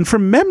this film, and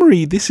from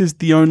memory, this is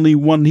the only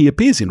one he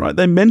appears in, right?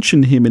 They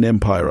mention him in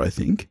Empire, I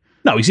think.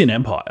 No, he's in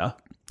Empire.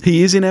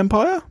 He is in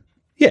Empire?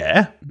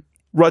 Yeah.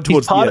 Right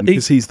towards the end,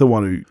 because he's the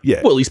one who,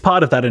 yeah. Well, he's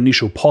part of that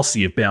initial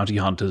posse of bounty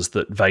hunters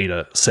that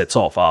Vader sets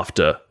off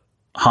after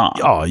Han.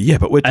 Oh, yeah,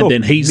 but we're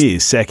talking mere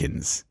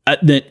seconds.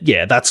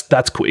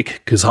 That's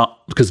quick,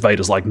 because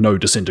Vader's like, no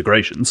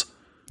disintegrations.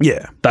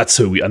 Yeah. That's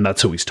who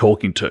he's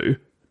talking to.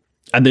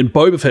 And then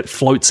Boba Fett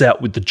floats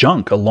out with the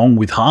junk along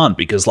with Han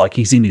because,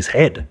 he's in his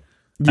head.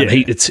 Yeah.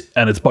 And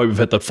it's Boba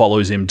Fett that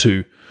follows him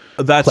to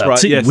That's Cloud right,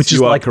 City, yes, which is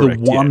correct, the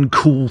one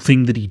cool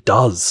thing that he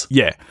does.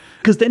 Yeah.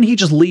 Because then he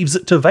just leaves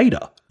it to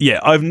Vader.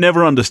 Yeah, I've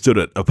never understood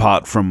it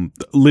apart from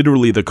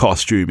literally the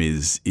costume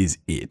is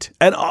it.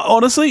 And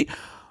honestly,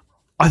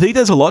 I think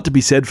there's a lot to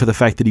be said for the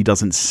fact that he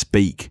doesn't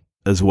speak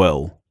as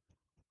well.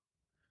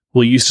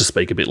 Well, he used to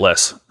speak a bit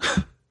less.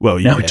 Well,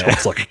 yeah. Now he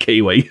talks like a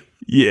Kiwi.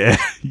 Yeah,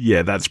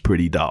 that's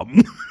pretty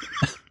dumb.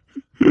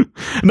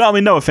 No, I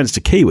mean, no offense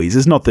to Kiwis.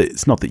 It's not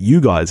that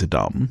you guys are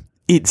dumb.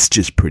 It's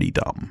just pretty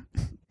dumb.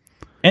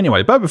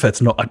 Anyway, Boba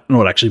Fett's not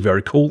actually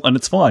very cool, and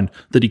it's fine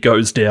that he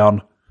goes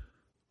down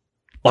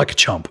like a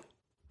chump.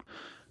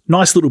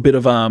 Nice little bit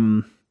of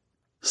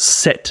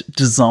set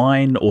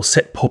design or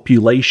set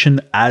population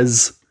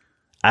as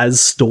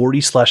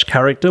story /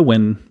 character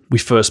when we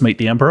first meet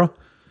the Emperor.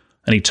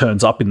 And he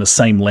turns up in the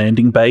same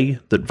landing bay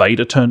that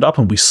Vader turned up,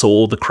 and we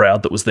saw the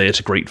crowd that was there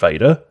to greet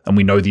Vader, and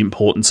we know the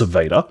importance of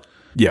Vader.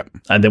 Yeah.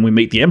 And then we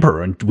meet the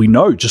Emperor, and we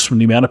know just from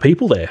the amount of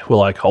people there, we're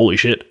like, holy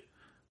shit,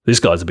 this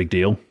guy's a big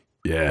deal.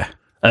 Yeah.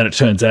 And it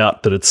turns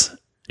out that it's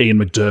Ian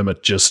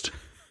McDiarmid just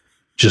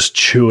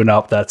chewing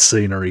up that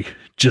scenery,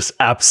 just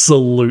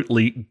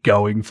absolutely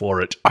going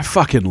for it. I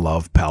fucking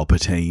love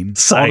Palpatine.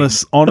 Same.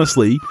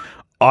 Honestly,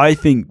 I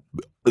think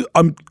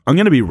I'm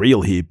going to be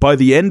real here. By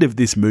the end of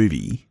this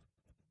movie,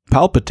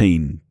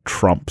 Palpatine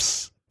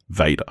trumps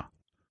Vader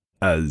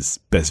as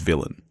best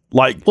villain.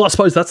 Well, I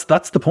suppose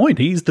that's the point.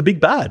 He's the big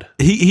bad.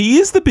 He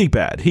is the big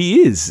bad.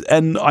 He is.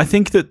 And I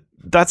think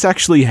that's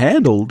actually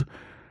handled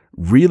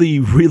really,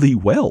 really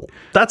well.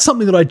 That's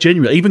something that I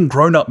genuinely, even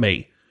grown-up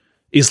me,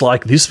 is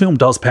like, this film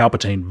does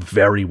Palpatine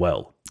very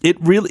well. It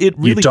really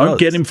You don't does.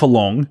 get him for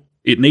long.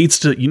 You need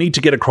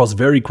to get across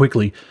very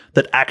quickly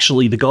that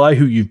actually the guy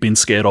who you've been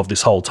scared of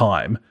this whole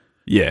time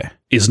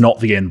is not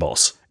the end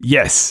boss.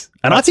 Yes.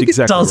 And I think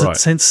it does it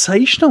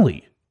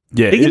sensationally.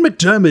 Yeah. Ian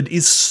McDiarmid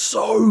is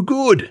so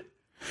good.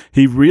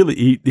 He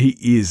really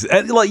he is.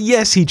 And like,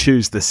 yes, he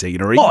chews the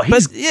scenery. Oh,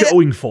 he's but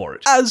going for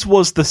it. As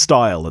was the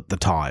style at the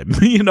time.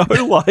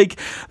 Like,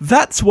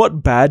 that's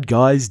what bad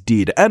guys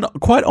did. And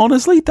quite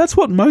honestly, that's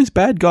what most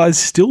bad guys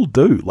still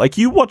do. Like,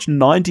 you watch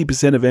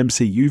 90% of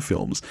MCU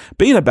films,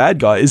 being a bad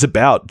guy is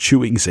about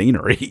chewing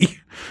scenery.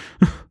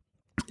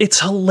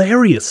 It's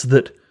hilarious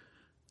that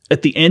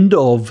at the end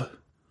of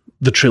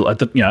the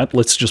trilogy,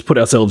 let's just put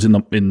ourselves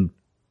in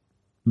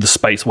the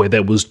space where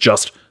there was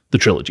just the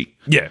trilogy.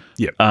 Yeah.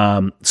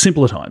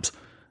 Simpler times.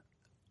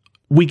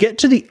 We get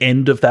to the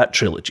end of that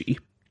trilogy.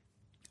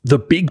 The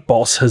big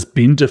boss has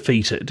been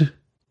defeated.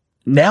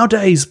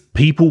 Nowadays,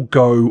 people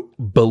go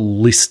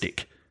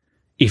ballistic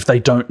if they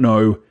don't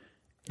know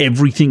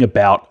everything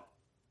about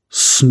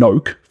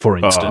Snoke, for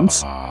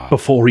instance,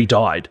 before he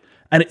died.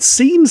 And it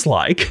seems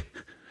like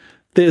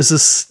there's a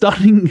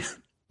stunning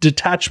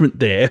detachment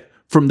there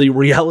from the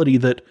reality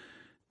that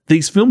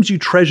these films you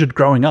treasured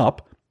growing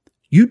up,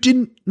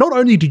 not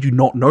only did you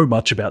not know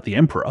much about the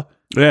Emperor,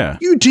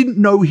 you didn't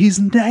know his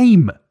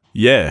name.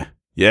 Yeah.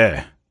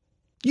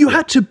 You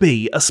had to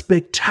be a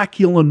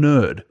spectacular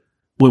nerd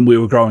when we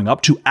were growing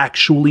up to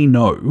actually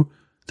know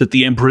that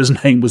the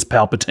Emperor's name was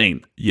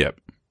Palpatine. Yep.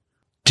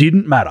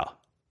 Didn't matter.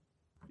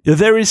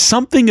 There is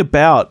something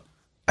about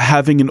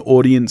having an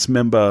audience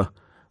member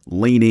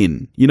lean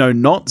in,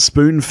 not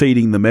spoon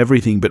feeding them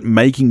everything, but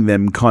making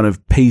them kind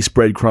of piece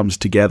breadcrumbs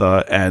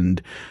together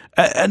and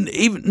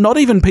even not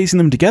even piecing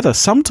them together.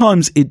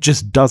 Sometimes it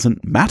just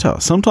doesn't matter.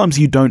 Sometimes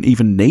you don't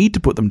even need to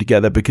put them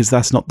together because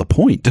that's not the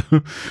point.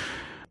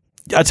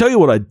 I tell you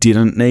what I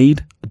didn't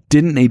need. I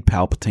didn't need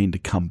Palpatine to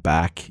come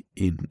back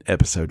in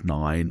episode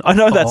 9. I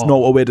know that's not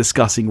what we're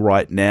discussing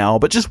right now,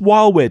 but just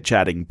while we're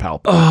chatting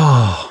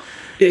Palpatine.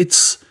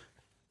 It's...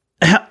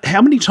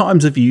 How many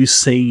times have you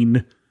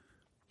seen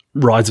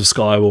Rise of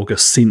Skywalker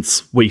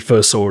since we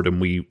first saw it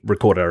and we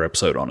recorded our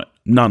episode on it?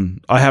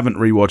 None. I haven't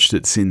rewatched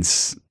it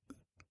since,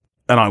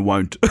 and I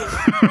won't.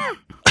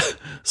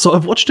 So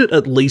I've watched it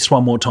at least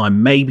one more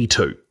time, maybe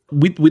two.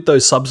 With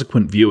those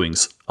subsequent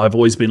viewings, I've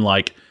always been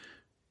like,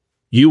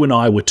 you and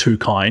I were too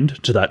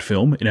kind to that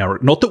film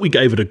not that we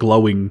gave it a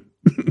glowing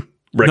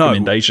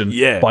recommendation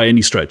by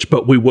any stretch,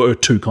 but we were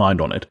too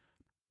kind on it.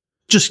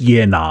 Just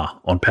nah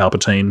on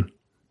Palpatine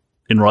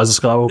in Rise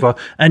of Skywalker,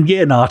 and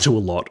nah to a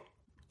lot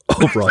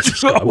of Rise of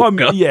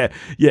Skywalker. Yeah.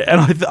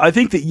 And I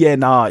think that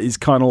nah is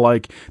kind of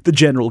like the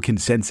general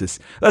consensus.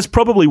 That's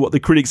probably what the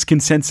critics'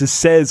 consensus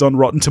says on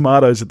Rotten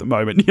Tomatoes at the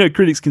moment.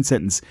 Critics'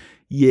 consensus,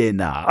 nah. Yeah,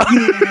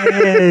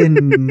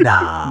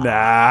 nah.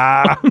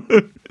 Nah.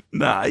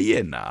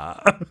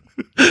 Nah.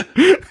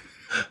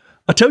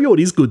 I tell you what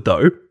is good,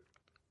 though.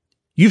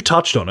 You've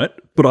touched on it,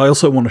 but I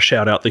also want to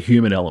shout out the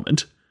human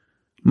element.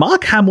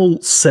 Mark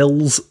Hamill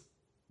sells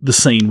the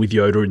scene with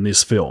Yoda in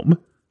this film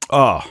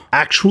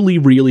actually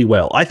really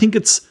well. I think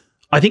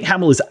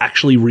Hamill is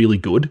actually really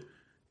good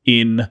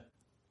in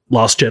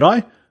Last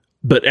Jedi,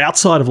 but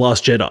outside of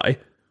Last Jedi,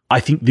 I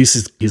think this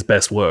is his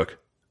best work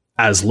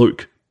as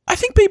Luke. I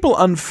think people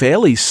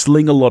unfairly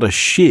sling a lot of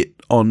shit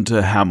onto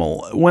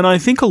Hamill when I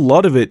think a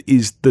lot of it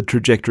is the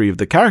trajectory of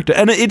the character.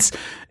 And it's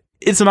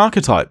an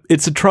archetype.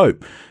 It's a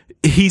trope.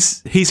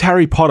 He's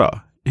Harry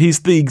Potter. He's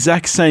the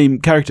exact same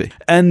character.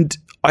 And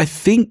I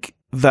think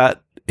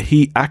that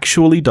he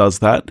actually does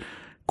that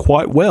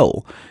quite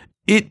well.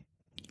 It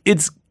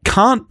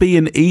can't be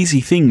an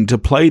easy thing to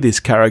play this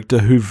character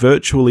who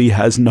virtually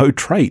has no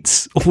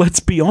traits. Let's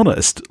be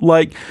honest.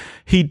 Like,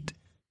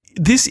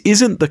 this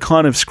isn't the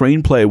kind of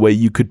screenplay where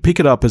you could pick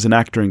it up as an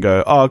actor and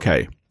go, oh,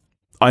 okay,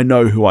 I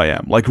know who I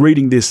am. Like,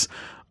 reading this,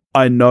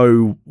 I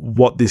know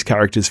what this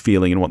character's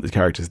feeling and what this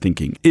character's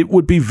thinking. It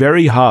would be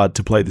very hard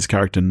to play this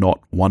character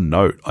not one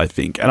note, I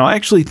think. And I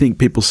actually think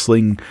people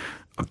sling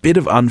a bit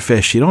of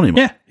unfair shit on him.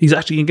 Yeah, he's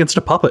acting against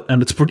a puppet,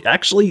 and it's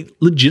actually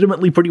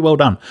legitimately pretty well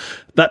done.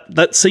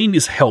 That scene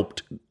is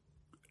helped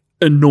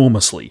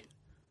enormously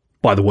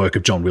by the work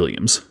of John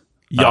Williams.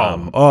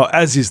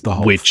 As is the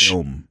whole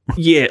film.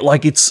 Yeah,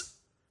 like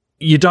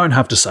you don't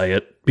have to say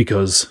it,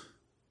 because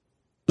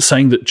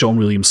saying that John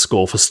Williams'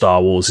 score for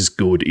Star Wars is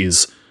good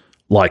is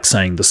like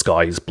saying the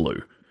sky is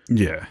blue.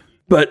 Yeah.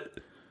 But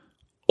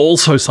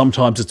also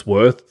sometimes it's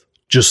worth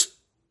just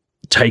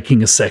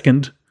taking a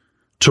second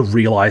to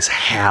realize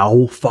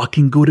how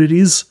fucking good it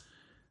is.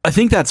 I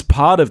think that's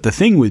part of the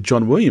thing with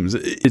John Williams.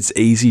 It's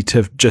easy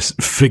to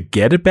just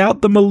forget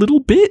about them a little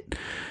bit.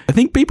 I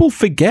think people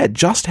forget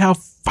just how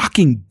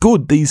fucking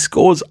good these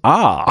scores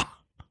are.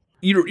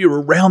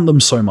 You're around them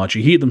so much.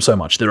 You hear them so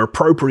much. They're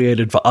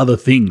appropriated for other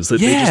things.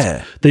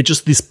 They're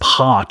just this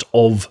part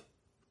of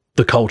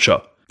the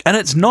culture. And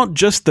it's not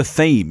just the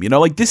theme,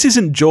 like this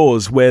isn't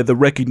Jaws where the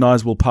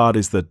recognizable part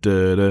is the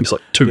da-da. It's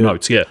like two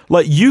notes, yeah.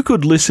 Like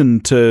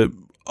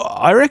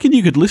I reckon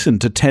you could listen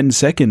to 10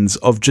 seconds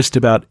of just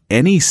about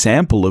any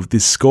sample of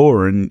this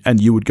score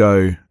and you would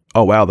go,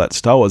 oh wow, that's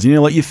Star Wars.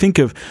 Like you think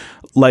of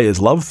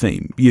Leia's love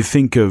theme, you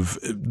think of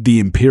the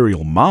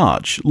Imperial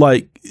March,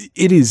 like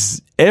it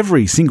is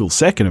every single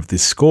second of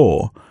this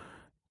score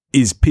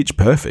is pitch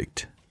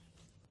perfect.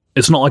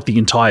 It's not like the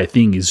entire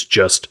thing is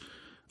just,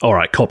 all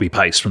right, copy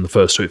paste from the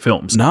first two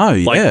films. No,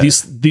 like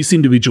this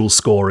individual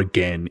score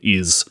again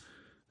is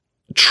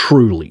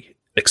truly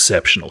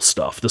exceptional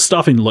stuff. The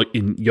stuff in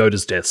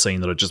Yoda's death scene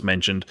that I just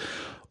mentioned,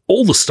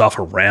 all the stuff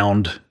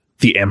around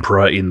the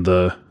Emperor in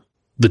the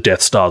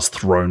Death Star's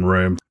throne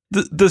room,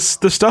 the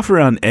stuff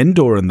around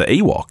Endor and the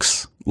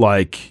Ewoks,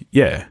 like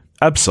yeah,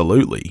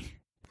 absolutely.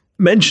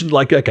 Mentioned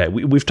okay,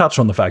 we've touched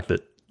on the fact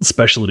that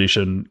special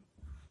edition,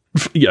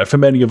 for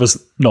many of us,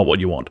 not what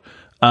you want.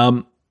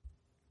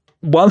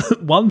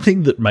 One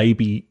thing that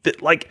maybe that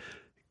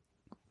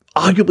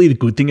arguably the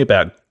good thing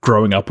about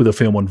growing up with a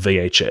film on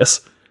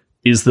VHS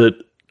is that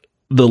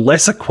the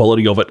lesser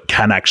quality of it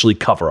can actually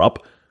cover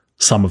up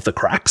some of the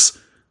cracks,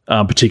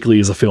 particularly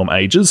as the film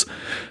ages.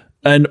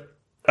 And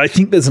I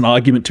think there's an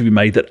argument to be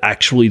made that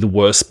actually the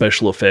worst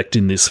special effect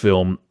in this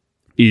film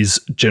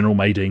is General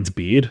Maydine's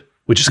beard,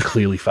 which is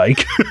clearly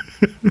fake.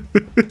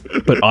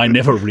 But I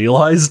never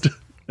realized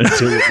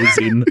until it was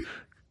in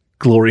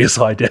glorious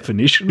high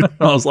definition.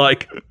 I was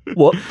like,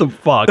 what the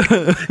fuck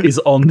is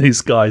on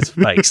this guy's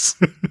face?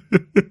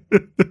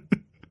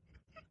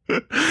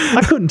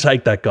 I couldn't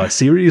take that guy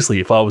seriously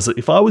if I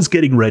was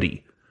getting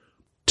ready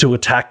to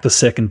attack the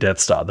second Death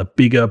Star, the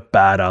bigger,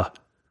 badder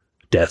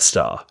Death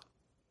Star,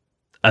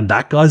 and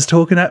that guy's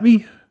talking at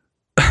me.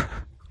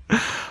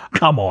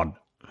 Come on.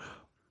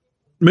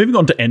 Moving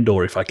on to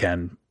Endor, if I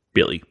can,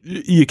 Billy.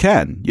 You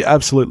can. You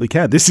absolutely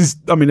can.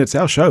 It's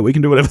our show. We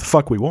can do whatever the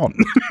fuck we want.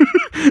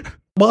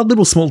 One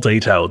little small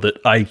detail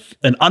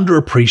an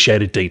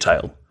underappreciated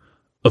detail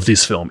of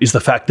this film is the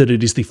fact that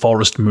it is the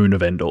forest moon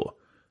of Endor.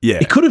 Yeah.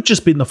 It could have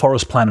just been the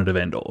forest planet of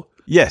Endor.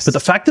 Yes. But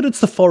the fact that it's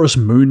the forest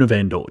moon of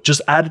Endor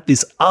just added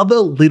this other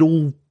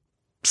little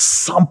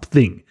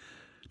something.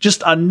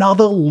 Just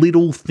another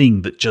little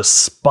thing that just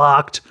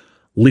sparked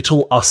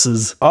little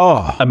us's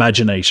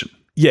imagination.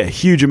 Yeah,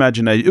 huge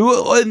imagination.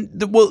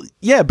 Well,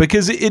 yeah,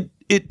 because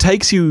it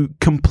takes you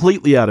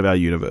completely out of our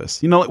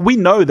universe. We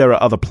know there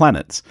are other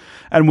planets,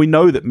 and we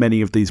know that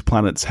many of these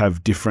planets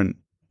have different,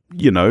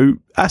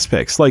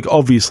 aspects. Like,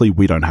 obviously,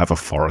 we don't have a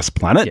forest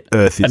planet. Yeah.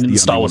 Earth is and in the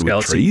Star Wars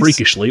galaxy,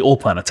 freakishly, all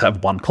planets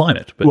have one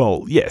climate. But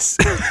well, yes.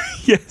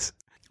 Yes.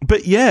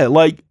 But yeah,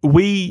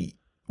 we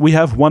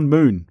have one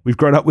moon. We've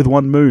grown up with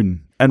one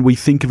moon. And we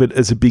think of it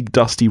as a big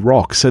dusty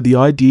rock. So the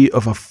idea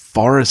of a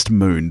forest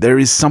moon, there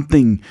is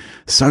something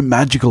so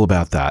magical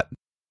about that.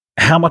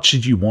 How much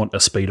did you want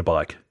a speeder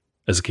bike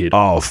as a kid?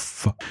 Oh,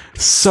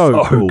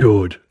 so cool.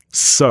 Good.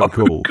 So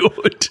cool.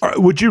 Good. Right,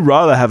 would you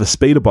rather have a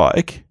speeder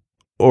bike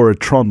or a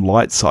Tron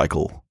light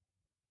cycle?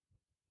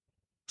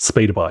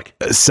 Speeder bike.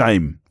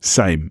 Same.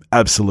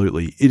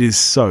 Absolutely. It is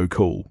so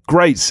cool.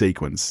 Great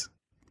sequence.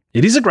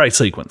 It is a great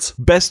sequence.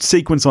 Best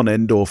sequence on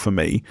Endor for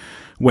me.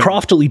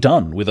 Craftily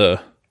done with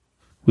a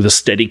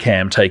steady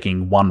cam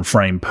taking 1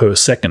 frame per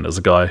second as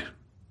a guy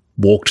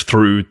walked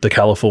through the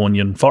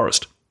Californian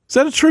forest. Is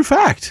that a true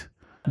fact?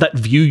 That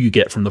view you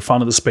get from the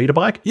front of the speeder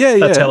bike? Yeah.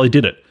 That's how they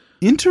did it.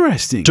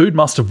 Interesting. Dude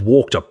must have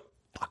walked a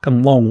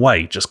fucking long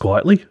way just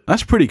quietly.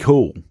 That's pretty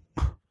cool.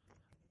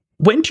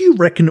 When do you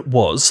reckon it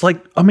was?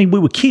 We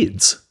were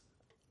kids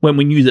when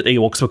we knew that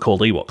Ewoks were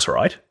called Ewoks,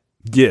 right?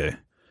 Yeah.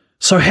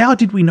 So how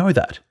did we know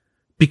that?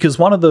 Because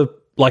one of the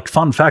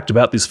fun fact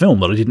about this film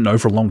that I didn't know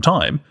for a long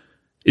time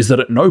is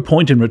that at no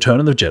point in Return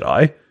of the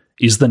Jedi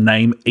is the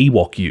name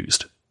Ewok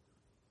used.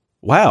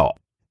 Wow.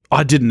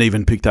 I didn't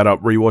even pick that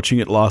up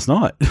rewatching it last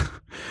night.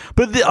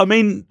 But,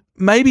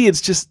 maybe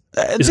it's just...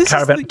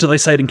 do they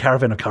say it in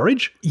Caravan of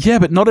Courage? Yeah,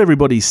 but not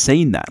everybody's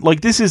seen that.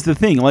 This is the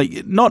thing.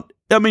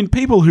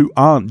 People who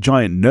aren't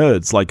giant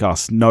nerds like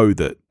us know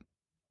that...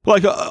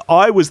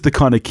 I was the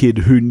kind of kid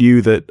who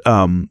knew that,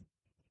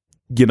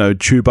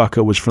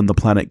 Chewbacca was from the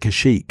planet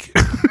Kashyyyk.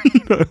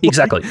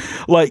 Exactly.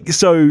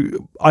 So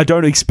I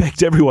don't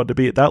expect everyone to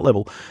be at that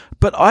level.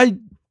 But I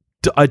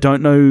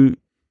don't know.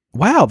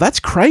 Wow, that's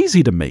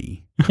crazy to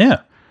me.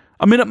 Yeah.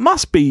 It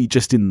must be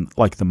just in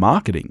the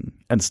marketing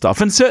and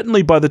stuff. And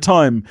certainly by the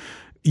time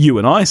you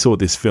and I saw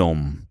this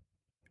film,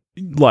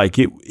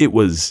 it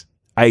was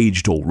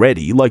aged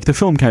already. The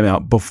film came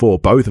out before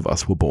both of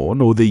us were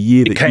born, or the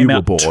year that you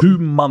were born. It came out 2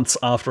 months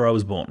after I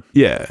was born.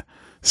 Yeah.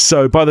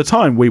 So by the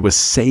time we were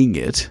seeing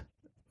it,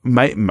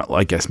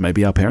 I guess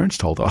maybe our parents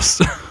told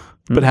us.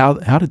 But how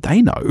did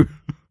they know?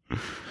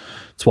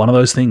 It's one of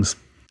those things.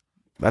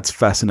 That's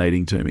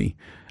fascinating to me.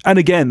 And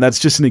again, that's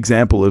just an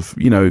example of,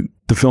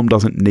 the film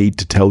doesn't need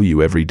to tell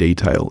you every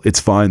detail. It's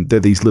fine. They're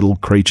these little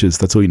creatures.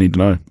 That's all you need to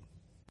know.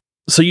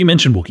 So you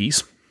mentioned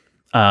Wookiees.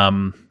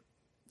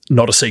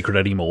 Not a secret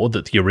anymore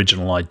that the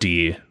original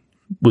idea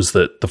was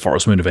that the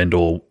forest moon of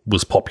Endor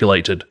was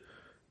populated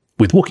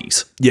with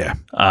Wookiees, Yeah.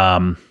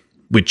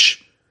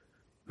 which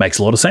makes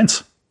a lot of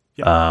sense.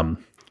 Yep.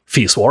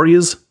 Fierce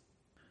warriors.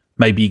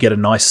 Maybe you get a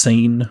nice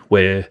scene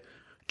where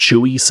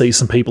Chewie sees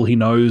some people he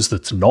knows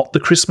that's not the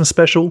Christmas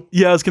special.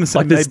 Yeah, I was going to say,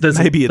 Like,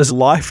 maybe it's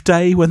Life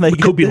Day when they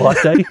It could be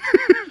Life Day.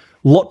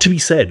 Lot to be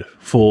said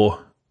for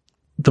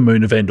the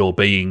Moon of Endor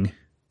being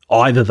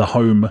either the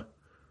home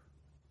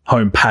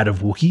pad of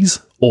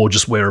Wookiees or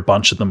just where a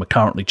bunch of them are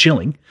currently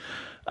chilling.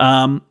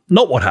 Not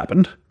what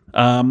happened.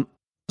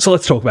 So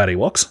let's talk about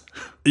Ewoks.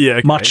 Yeah,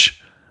 okay.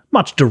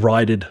 Much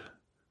derided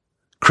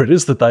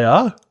critters that they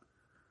are.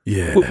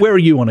 Yeah. Where are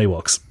you on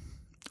Ewoks?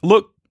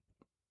 Look,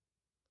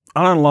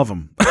 I don't love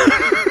them.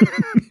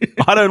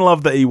 I don't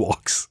love the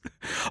Ewoks.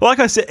 Like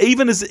I said,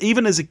 even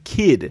as a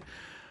kid,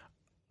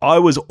 I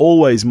was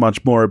always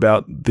much more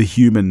about the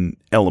human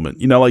element.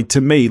 You know, like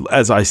to me,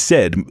 as I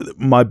said,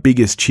 my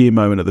biggest cheer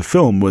moment of the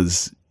film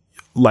was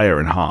Leia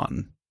and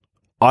Han.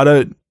 I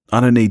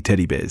don't need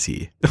teddy bears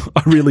here.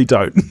 I really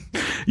don't.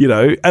 You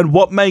know, and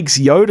what makes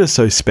Yoda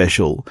so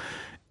special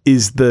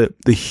is the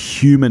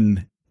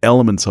human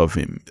elements of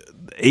him.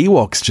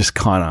 Ewoks just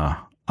kind of,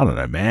 I don't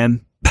know,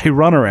 man. They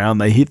run around.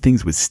 They hit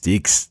things with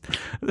sticks.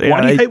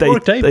 Why do you hate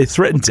Warwick Davis? They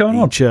threaten What's to going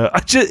on? eat you.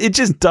 It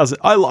just doesn't.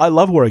 I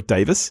love Warwick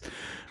Davis.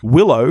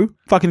 Willow,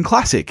 fucking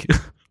classic.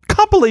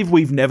 Can't believe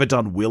we've never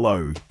done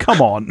Willow.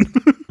 Come on.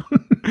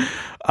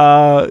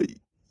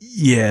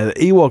 Yeah, the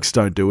Ewoks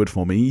don't do it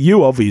for me.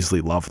 You obviously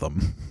love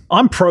them.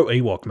 I'm pro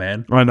Ewok,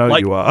 man. I know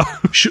you are.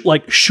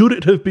 Should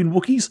it have been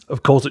Wookiees?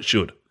 Of course it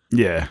should.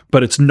 Yeah.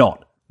 But it's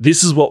not.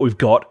 This is what we've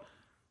got,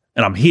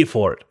 and I'm here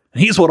for it.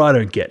 And here's what I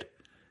don't get.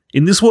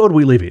 In this world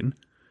we live in,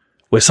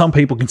 where some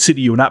people consider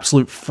you an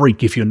absolute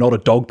freak if you're not a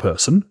dog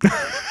person,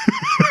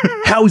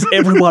 how is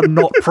everyone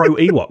not pro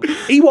Ewok?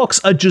 Ewoks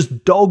are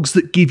just dogs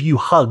that give you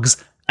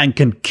hugs and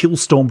can kill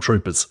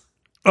stormtroopers.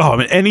 Oh, I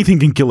mean, anything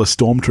can kill a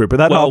stormtrooper.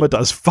 That armor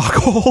does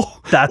fuck all.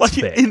 That's like,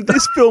 fair. In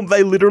this film,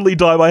 they literally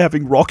die by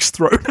having rocks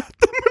thrown at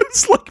them.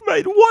 It's like,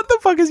 mate, what the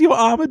fuck is your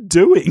armor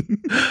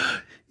doing?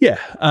 Yeah,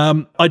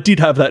 I did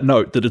have that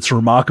note that it's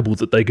remarkable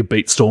that they could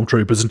beat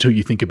stormtroopers until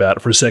you think about it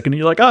for a second and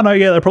you're like, oh no,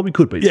 yeah, they probably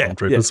could beat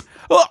stormtroopers.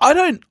 Yeah. Well, I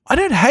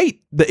don't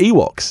hate the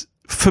Ewoks.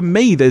 For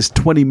me, there's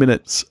 20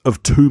 minutes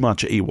of too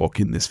much Ewok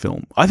in this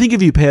film. I think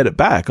if you paired it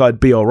back, I'd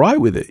be all right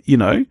with it, you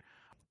know?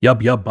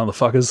 Yub,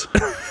 motherfuckers.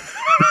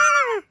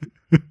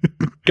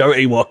 Go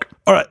Ewok.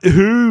 All right,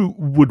 who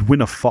would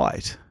win a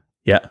fight?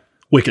 Yeah,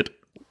 Wicket.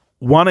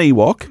 One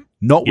Ewok,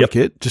 not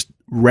Wicket, just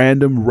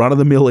random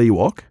run-of-the-mill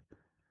Ewok.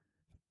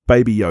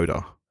 Baby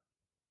Yoda.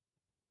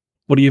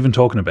 What are you even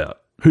talking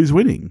about? Who's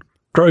winning?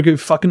 Grogu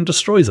fucking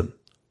destroys him.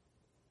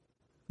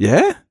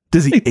 Yeah?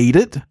 Does he eat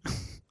it?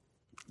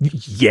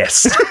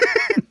 Yes.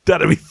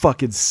 That'd be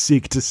fucking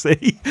sick to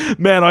see.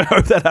 Man, I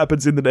hope that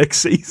happens in the next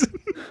season.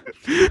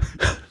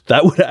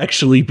 That would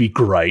actually be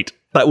great.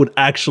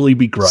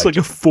 It's like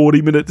a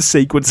 40-minute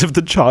sequence of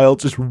the child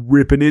just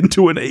ripping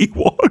into an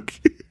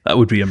Ewok. That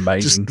would be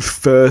amazing.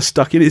 Just fur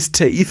stuck in his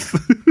teeth.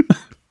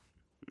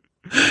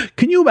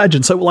 Can you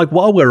imagine? So, like,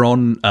 while we're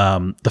on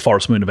the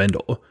Forest Moon of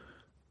Endor,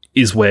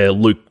 is where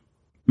Luke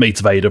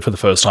meets Vader for the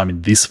first time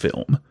in this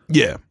film.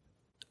 Yeah.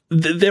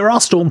 There are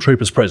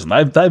stormtroopers present.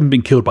 They haven't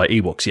been killed by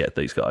Ewoks yet,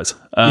 these guys.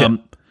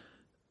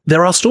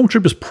 There are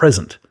stormtroopers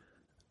present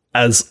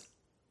as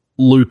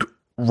Luke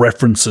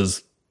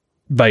references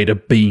Vader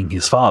being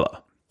his father.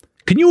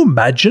 Can you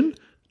imagine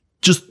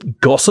just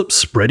gossip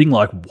spreading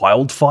like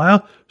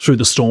wildfire through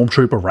the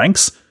stormtrooper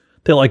ranks?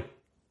 They're like,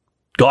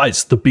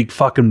 guys, the big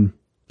fucking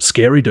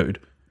scary dude.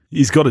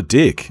 He's got a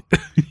dick.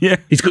 Yeah.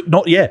 He's got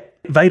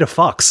Vader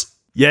fucks.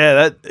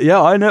 Yeah,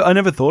 I know. I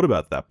never thought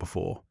about that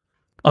before.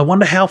 I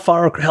wonder how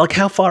far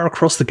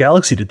across the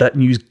galaxy did that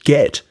news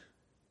get?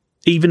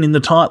 Even in the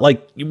time,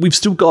 like, we've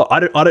still got, I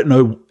don't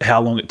know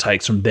how long it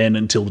takes from then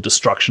until the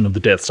destruction of the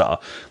Death Star.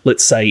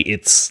 Let's say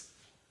it's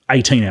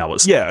 18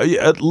 hours. Yeah,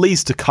 at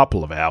least a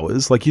couple of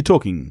hours. Like, you're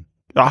talking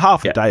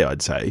half a day,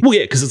 I'd say. Well,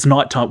 yeah, because it's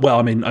nighttime. Well,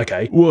 I mean,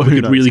 okay. Well,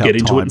 we could really get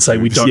into it and say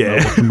we don't know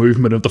what the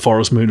movement of the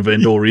Forest Moon of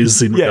Endor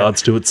is in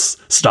regards to its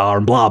star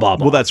and blah, blah,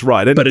 blah. Well, that's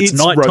right. And but it's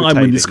nighttime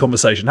rotating when this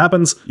conversation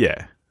happens.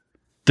 Yeah.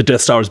 The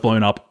Death Star is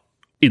blown up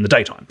in the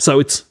daytime. So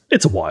it's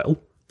a while.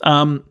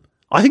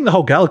 I think the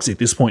whole galaxy at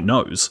this point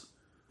knows.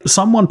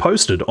 Someone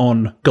posted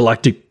on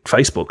Galactic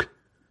Facebook.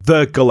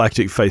 The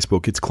Galactic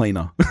Facebook, it's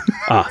cleaner.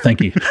 Thank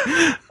you.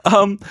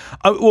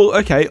 Well,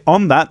 okay,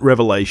 on that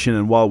revelation,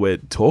 and while we're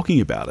talking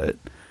about it,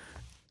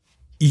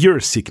 you're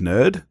a sick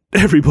nerd.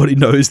 Everybody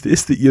knows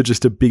this, that you're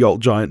just a big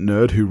old giant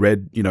nerd who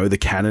read, the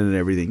canon and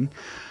everything.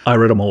 I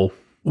read them all.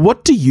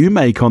 What do you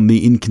make on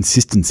the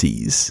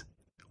inconsistencies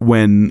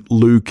when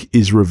Luke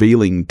is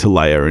revealing to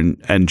Leia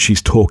and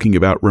she's talking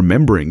about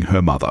remembering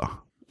her mother?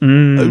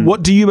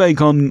 What do you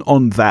make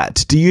on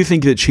that? Do you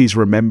think that she's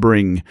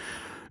remembering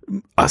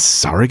a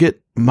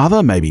surrogate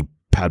mother, maybe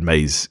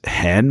Padme's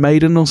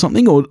handmaiden or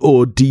something?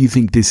 Or do you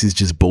think this is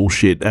just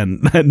bullshit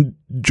and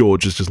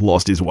George has just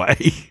lost his way?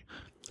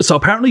 So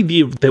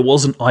apparently there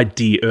was an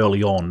idea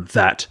early on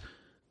that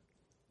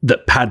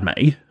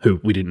Padme,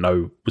 who we didn't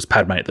know was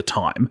Padme at the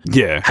time,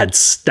 had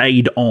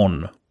stayed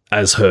on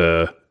as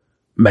her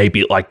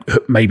maybe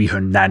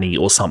her nanny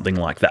or something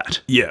like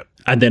that. Yeah.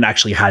 And then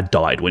actually had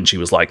died when she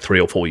was like 3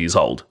 or 4 years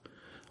old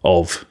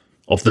of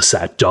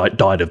the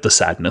died of the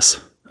sadness,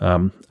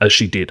 as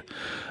she did.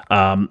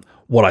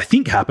 What I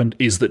think happened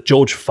is that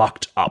George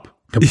fucked up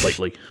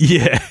completely.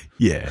 Yeah.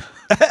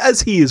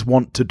 As he is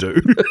wont to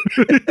do.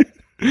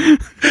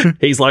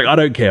 He's like, I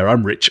don't care,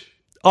 I'm rich.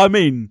 I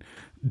mean,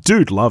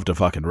 dude loved a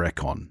fucking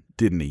retcon,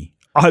 didn't he?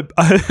 I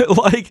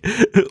like,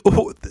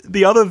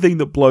 the other thing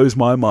that blows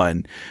my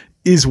mind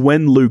is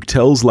when Luke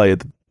tells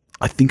Leia,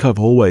 I think I've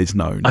always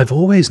known. I've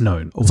always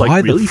known. It's Why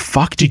like, really? the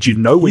fuck did you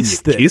know when you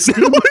kissed?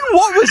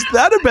 What was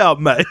that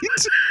about, mate?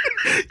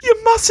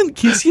 You mustn't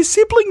kiss your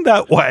sibling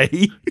that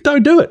way.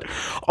 Don't do it.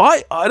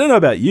 I don't know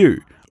about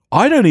you.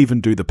 I don't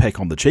even do the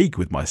peck on the cheek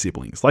with my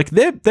siblings. Like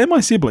they're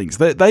my siblings.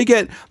 They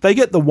get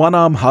the one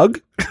arm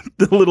hug,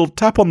 the little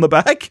tap on the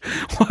back.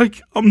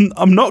 Like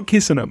I'm not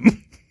kissing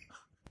them.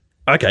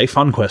 Okay,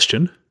 fun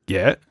question.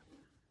 Yeah.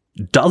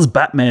 Does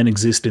Batman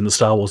exist in the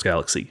Star Wars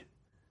galaxy?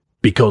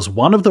 Because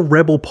one of the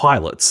Rebel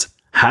pilots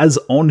has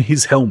on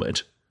his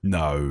helmet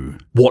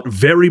what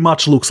very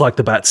much looks like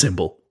the bat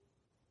symbol.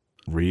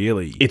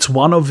 Really? It's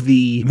one of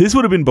the... This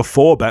would have been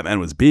before Batman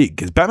was big,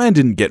 because Batman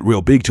didn't get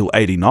real big till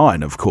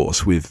 89, of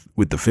course, with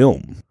the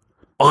film.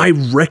 I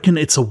reckon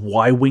it's a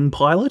Y-Wing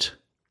pilot.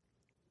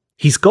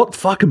 He's got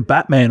fucking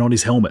Batman on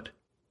his helmet.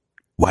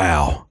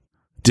 Wow.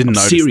 Didn't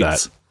notice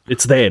serious. that.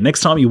 It's there.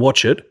 Next time you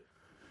watch it,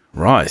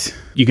 right,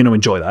 you're going to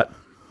enjoy that.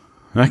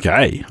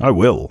 Okay, I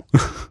will.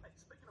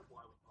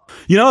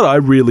 You know what I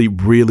really,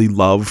 really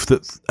love,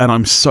 and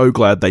I'm so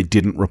glad they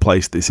didn't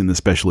replace this in the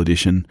special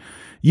edition.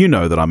 You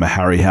know that I'm a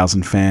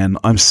Harryhausen fan.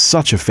 I'm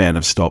such a fan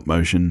of stop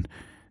motion.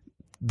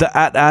 The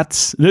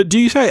AT-ATs. Do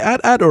you say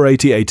AT-AT or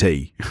AT-AT?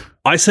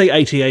 I say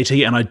AT-AT,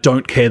 and I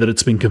don't care that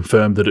it's been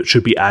confirmed that it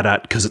should be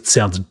AT-AT because it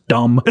sounds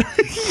dumb.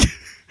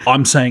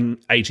 I'm saying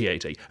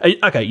AT-AT.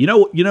 Okay, you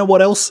know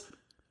what else?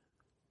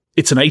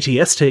 It's an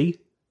AT-ST.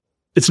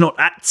 It's not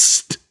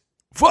AT-ST.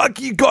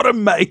 Fuck, you got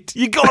him, mate.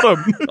 You got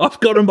him. I've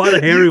got him by the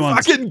hairy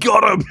ones. Fucking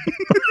got him.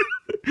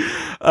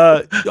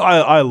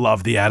 I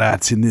love the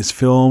AT-ATs in this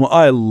film.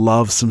 I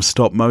love some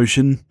stop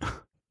motion.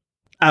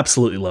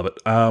 Absolutely love it.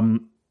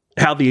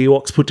 How the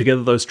Ewoks put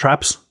together those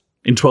traps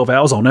in 12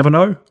 hours, I'll never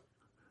know.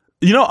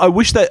 You know, I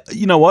wish that,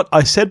 you know what?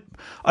 I said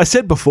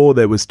before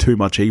there was too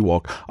much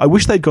Ewok. I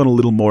wish they'd gone a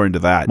little more into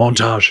that.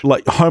 Montage.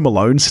 Like Home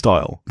Alone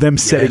style. Them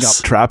setting up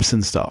traps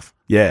and stuff.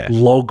 Yeah.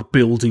 Log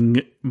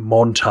building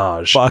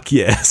montage. Fuck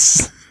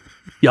yes.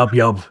 Yub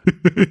yub.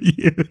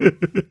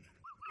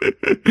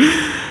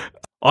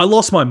 I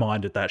lost my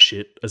mind at that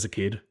shit as a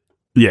kid.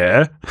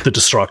 Yeah. The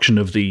destruction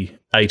of the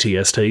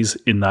AT-STs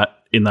in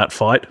that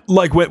fight.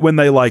 Like when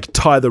they like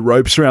tie the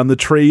ropes around the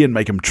tree and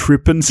make them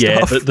trip and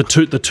stuff. Yeah,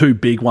 the two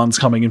big ones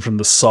coming in from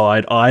the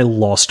side. I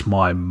lost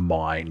my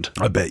mind.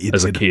 I bet you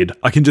as did. a kid.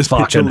 I can just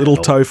picture little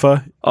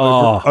Topher,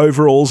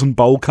 overalls and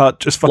bowl cut,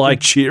 just fucking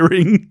like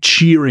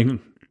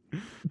cheering.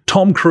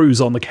 Tom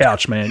Cruise on the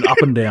couch, man, up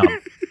and down.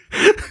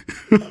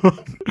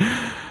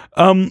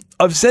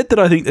 I've said that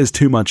I think there's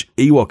too much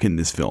Ewok in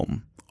this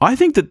film. I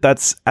think that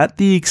that's at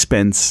the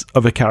expense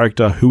of a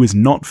character who is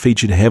not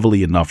featured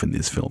heavily enough in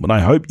this film, and I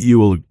hope you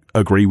will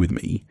agree with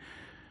me.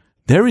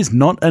 There is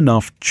not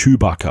enough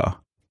Chewbacca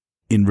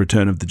in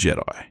Return of the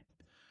Jedi.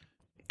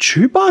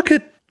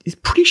 Chewbacca is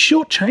pretty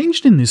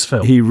short-changed in this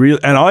film.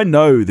 And I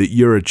know that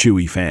you're a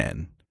Chewie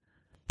fan.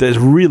 There's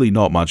really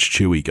not much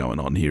Chewie going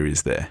on here,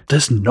 is there?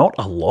 There's not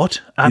a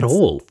lot at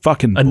all.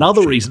 Fucking another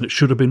bullshit. reason it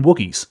should have been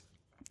Wookiees.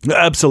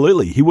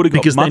 Absolutely. He would have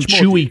got much more. Because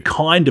then Chewie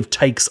kind of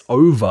takes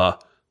over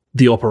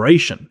the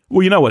operation.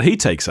 Well, you know what he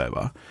takes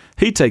over?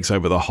 He takes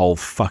over the whole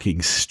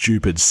fucking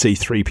stupid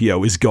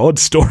C-3PO is God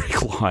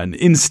storyline.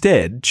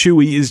 Instead,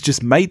 Chewie is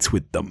just mates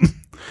with them.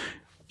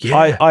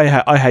 Yeah.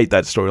 I hate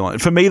that storyline.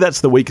 For me,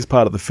 that's the weakest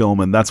part of the film,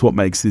 and that's what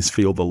makes this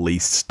feel the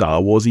least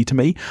Star Wars-y to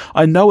me.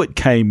 I know it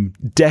came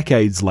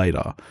decades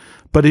later,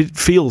 but it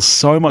feels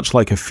so much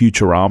like a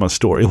Futurama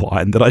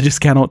storyline that I just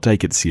cannot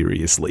take it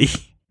seriously.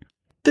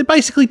 They're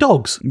basically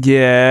dogs.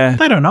 Yeah.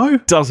 They don't know.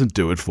 Doesn't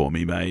do it for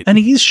me, mate. And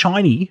he is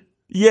shiny.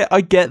 Yeah, I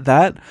get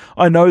that.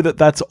 I know that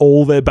that's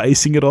all they're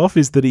basing it off,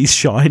 is that he's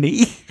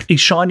shiny. He's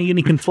shiny and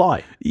he can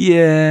fly.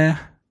 Yeah.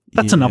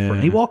 That's enough for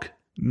an Ewok.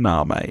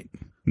 Nah, mate.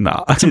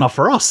 Nah. That's enough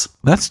for us.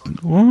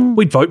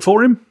 We'd vote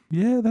for him.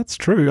 Yeah, that's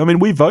true. I mean,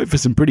 we vote for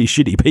some pretty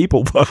shitty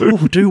people, though.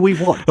 Oh, do we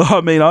what? I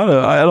mean,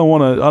 I don't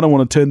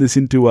want to turn this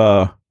into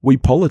a we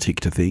politic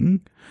to thing,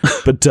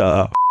 but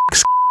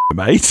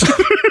mate.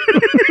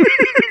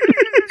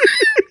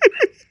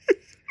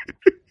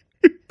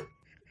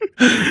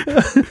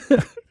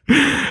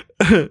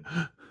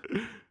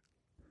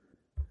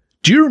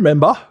 Do you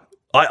remember?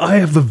 I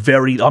have a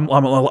very I'm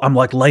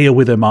like Leia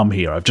with her mum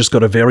here. I've just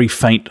got a very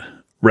faint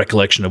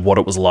recollection of what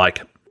it was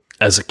like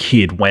as a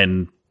kid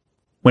when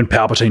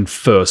Palpatine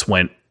first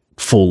went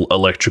full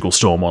electrical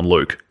storm on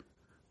Luke.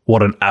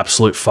 What an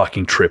absolute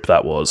fucking trip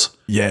that was.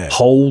 Yeah.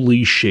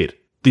 Holy shit.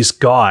 This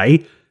guy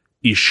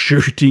is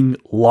shooting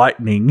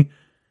lightning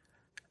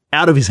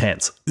out of his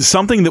hands.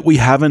 Something that we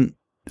haven't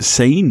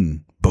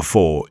seen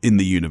before in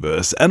the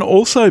universe. And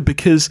also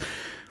because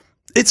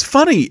it's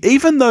funny,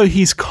 even though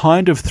he's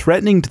kind of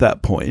threatening to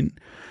that point,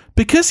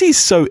 because he's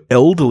so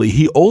elderly,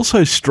 he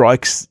also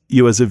strikes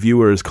you as a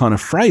viewer as kind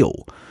of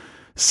frail.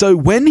 So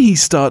when he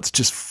starts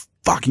just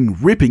fucking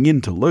ripping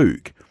into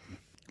Luke,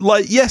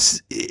 like,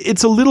 yes,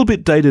 it's a little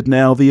bit dated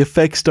now. The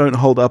effects don't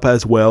hold up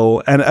as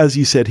well. And as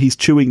you said, he's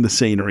chewing the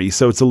scenery.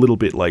 So it's a little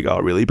bit like, oh,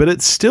 really? But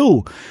it's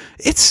still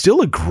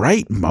a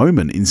great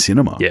moment in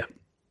cinema. Yeah.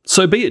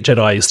 So Be It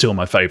Jedi is still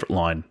my favourite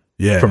line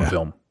from a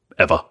film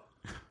ever.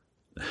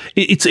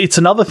 It's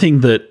another thing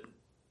that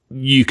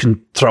you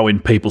can throw in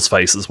people's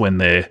faces when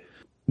they're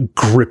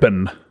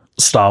gripping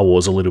Star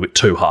Wars a little bit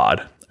too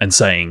hard and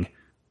saying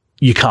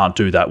you can't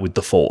do that with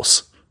the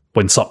Force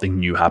when something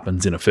new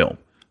happens in a film.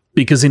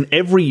 Because in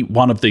every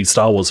one of these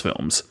Star Wars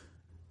films,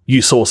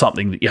 you saw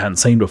something that you hadn't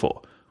seen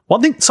before.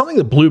 Something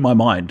that blew my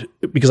mind,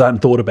 because I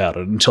hadn't thought about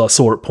it until I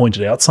saw it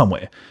pointed out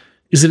somewhere,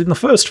 is that in the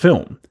first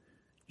film,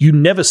 you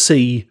never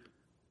see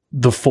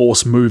the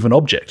Force move an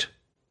object.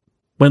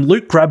 When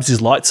Luke grabs his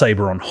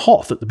lightsaber on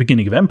Hoth at the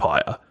beginning of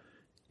Empire,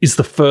 is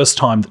the first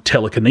time that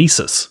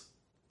telekinesis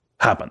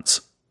happens,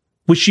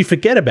 which you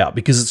forget about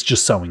because it's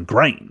just so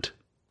ingrained.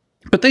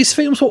 But these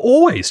films were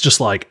always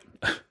just like,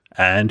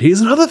 and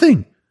here's another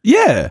thing.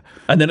 Yeah.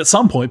 And then at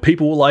some point,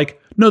 people were like,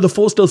 no, the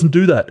Force doesn't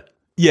do that.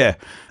 Yeah.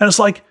 And it's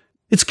like,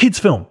 it's a kid's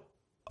film.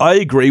 I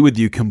agree with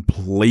you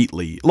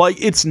completely. Like,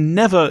 it's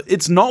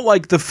not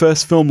like the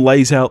first film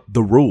lays out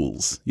the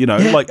rules, you know?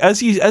 Yeah. Like,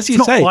 as you It's say,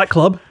 not Fight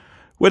Club.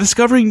 we're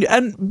discovering,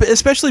 and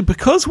especially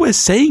because we're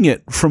seeing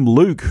it from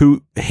Luke,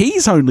 who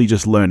he's only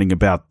just learning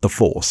about the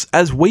Force,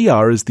 as we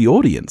are as the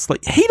audience.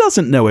 Like, he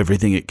doesn't know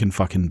everything it can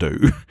fucking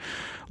do.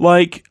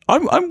 Like,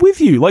 I'm with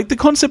you. Like, the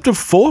concept of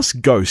Force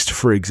Ghost,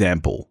 for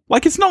example.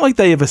 Like, it's not like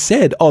they ever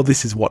said, oh,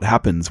 this is what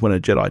happens when a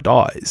Jedi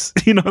dies.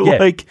 You know, Yeah.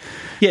 like...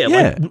 Yeah,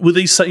 like, were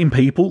these same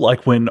people,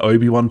 like, when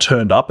Obi-Wan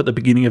turned up at the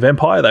beginning of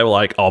Empire, they were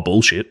like, oh,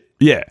 bullshit.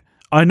 Yeah,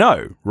 I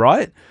know,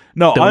 right?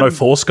 No, There were no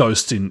Force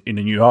Ghosts in A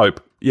New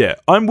Hope. Yeah,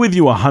 I'm with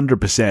you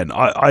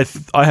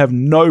 100%. I have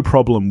no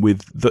problem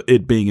with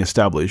it being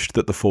established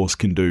that the Force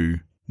can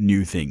do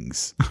new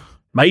things.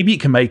 Maybe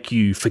it can make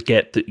you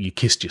forget that you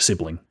kissed your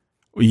sibling.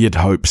 You'd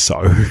hope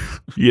so.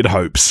 You'd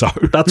hope so.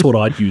 That's what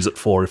I'd use it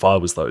for if I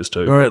was those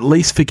two. Or at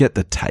least forget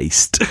the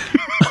taste. It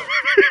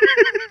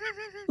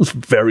was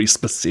very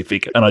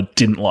specific, and I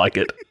didn't like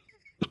it.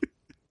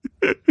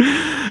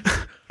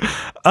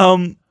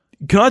 Can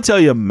I tell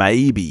you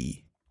maybe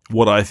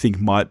what I think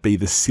might be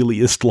the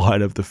silliest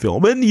line of the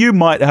film? And you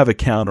might have a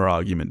counter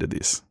argument to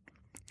this.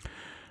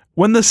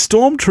 When the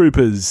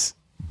stormtroopers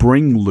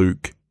bring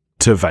Luke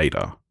to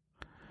Vader,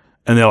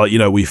 and they're like, you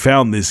know, we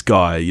found this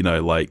guy, you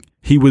know, like,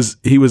 he was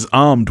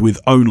armed with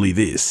only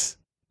this.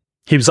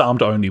 He was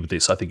armed only with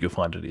this, I think you'll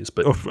find it is.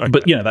 But, okay.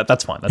 but you know,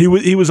 that's fine.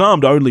 He was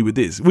armed only with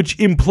this, which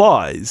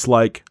implies,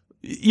 like,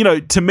 you know,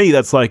 to me,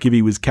 that's like if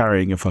he was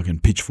carrying a fucking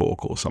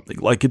pitchfork or something.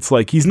 Like, it's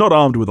like he's not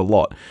armed with a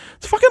lot.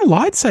 It's a fucking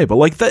lightsaber.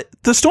 Like, the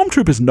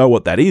stormtroopers know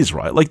what that is,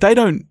 right? Like, they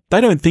don't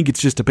think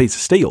it's just a piece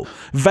of steel.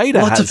 Vader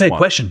has one. That's a fair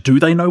question. Do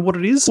they know what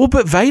it is? Well,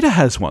 but Vader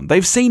has one.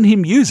 They've seen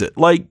him use it.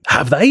 Like,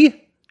 have they?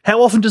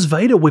 How often does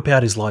Vader whip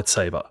out his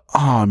lightsaber? Oh,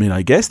 I mean,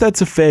 I guess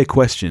that's a fair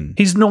question.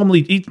 He's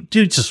usually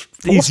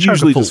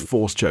just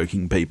force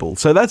choking people.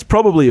 So that's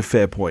probably a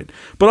fair point.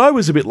 But I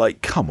was a bit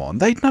like, come on,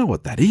 they know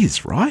what that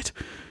is, right?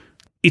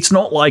 It's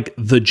not like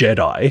the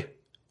Jedi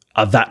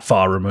are that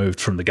far removed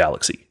from the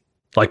galaxy.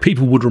 Like,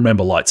 people would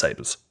remember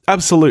lightsabers.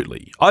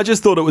 Absolutely. I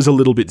just thought it was a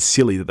little bit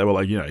silly that they were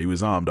like, you know, he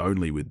was armed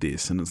only with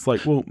this. And it's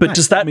like, well, but mate,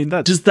 does that, I mean,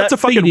 that's a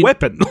fucking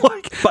weapon.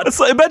 Like, but it's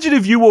like, imagine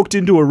if you walked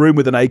into a room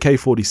with an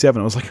AK-47.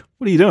 I was like,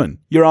 what are you doing?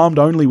 You're armed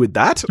only with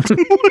that?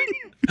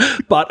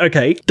 But,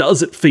 okay,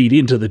 does it feed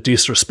into the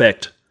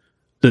disrespect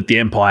that the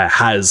Empire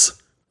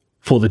has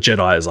for the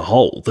Jedi as a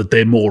whole? That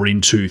they're more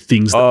into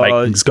things that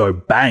make things go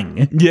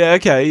bang yeah,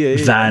 okay,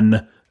 yeah.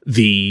 than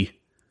the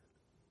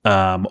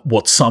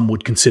what some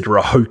would consider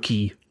a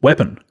hokey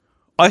weapon.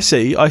 I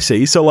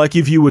see. So, like,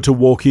 if you were to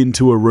walk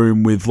into a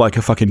room with, like,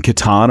 a fucking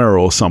katana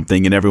or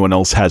something and everyone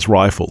else has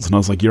rifles, and I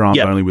was like, you're armed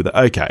only with it.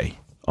 Okay,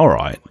 all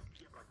right.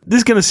 This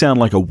is going to sound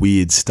like a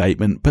weird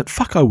statement, but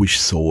fuck, I wish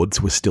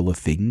swords were still a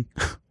thing.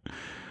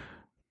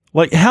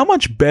 Like, how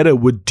much better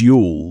were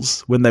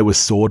duels when they were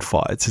sword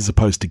fights as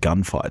opposed to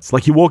gunfights?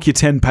 Like, you walk your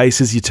 10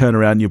 paces, you turn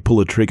around, you pull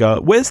a trigger.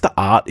 Where's the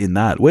art in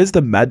that? Where's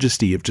the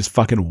majesty of just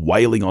fucking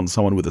wailing on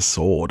someone with a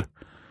sword?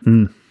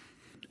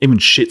 Even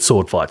shit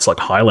sword fights like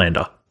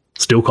Highlander.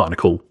 Still kind of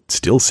cool.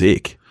 Still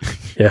sick.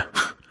 Yeah.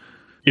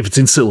 If it's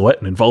in silhouette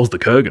and involves the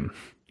Kurgan,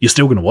 you're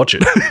still going to watch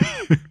it.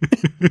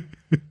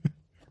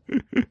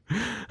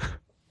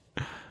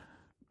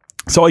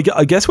 So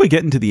I guess we're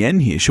getting to the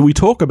end here. Shall we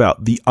talk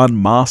about the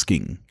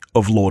unmasking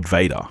of Lord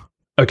Vader?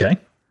 Okay.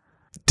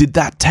 Did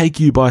that take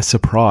you by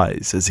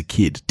surprise as a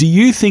kid? Do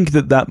you think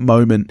that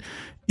moment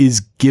is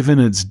given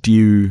its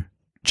due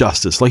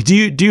justice? Like, do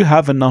you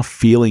have enough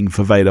feeling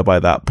for Vader by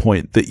that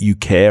point that you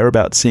care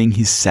about seeing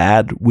his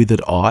sad,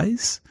 withered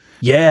eyes?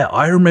 Yeah,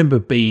 I remember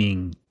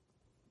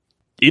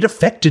it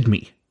affected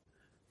me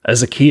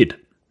as a kid.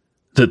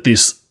 that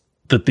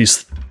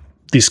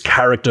this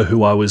character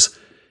who I was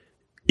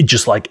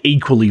just like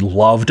equally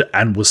loved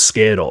and was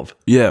scared of.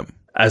 Yeah.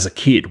 As a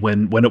kid,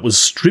 when it was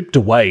stripped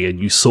away and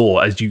you saw,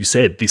 as you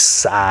said, this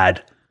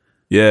sad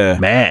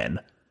man,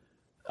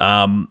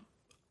 I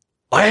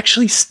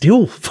actually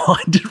still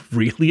find it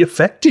really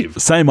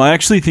effective. Same. I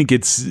actually think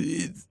it's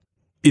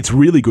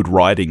really good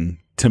writing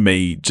to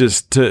me,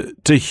 just to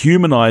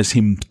humanize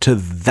him to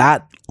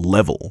that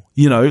level.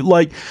 You know,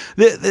 like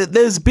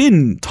there's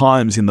been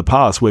times in the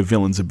past where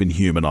villains have been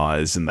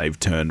humanized and they've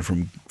turned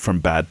from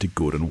bad to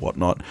good and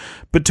whatnot,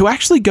 but to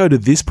actually go to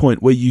this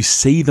point where you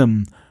see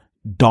them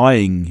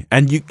dying,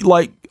 and you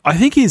like, I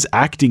think his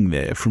acting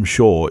there from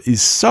Shaw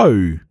is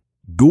so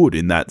good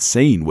in that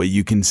scene where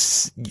you can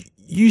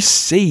you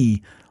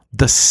see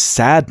the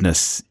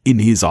sadness in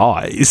his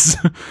eyes.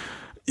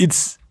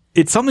 It's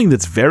something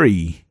that's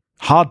very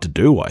hard to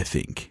do, I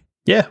think.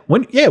 Yeah,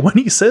 when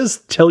he says,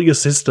 "Tell your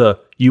sister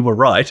you were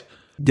right,"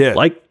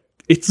 like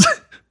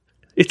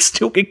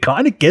it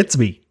kind of gets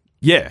me.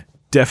 Yeah,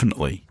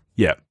 definitely.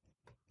 Yeah.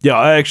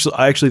 I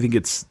actually think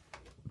it's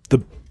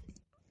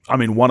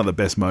one of the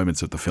best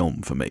moments of the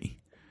film for me.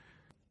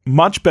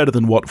 Much better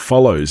than what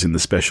follows in the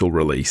special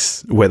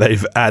release, where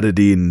they've added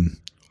in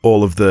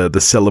all of the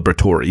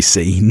celebratory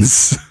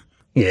scenes.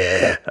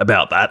 Yeah,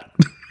 about that.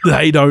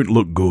 They don't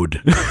look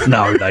good.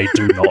 No, they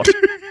do not.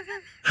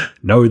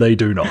 No, they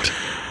do not.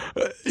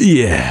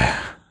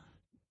 Yeah.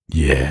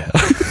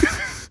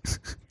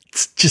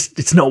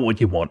 It's not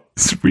what you want.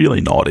 It's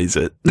really not, is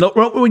it? Not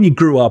when you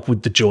grew up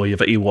with the joy of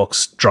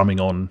Ewoks drumming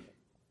on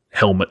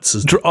helmets.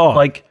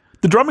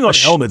 The drumming on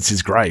helmets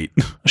is great.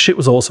 Shit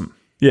was awesome.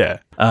 Yeah.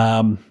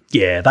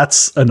 Yeah,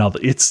 that's another.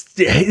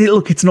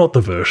 It's not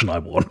the version I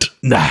want.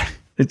 Nah.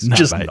 It's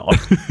just mate. not.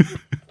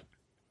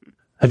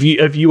 Have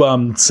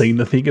you seen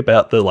the thing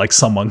about the, like,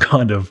 someone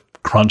kind of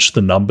crunched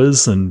the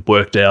numbers and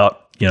worked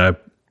out, you know,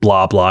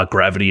 blah blah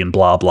gravity and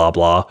blah blah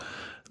blah,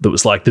 that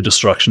was like the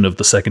destruction of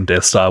the second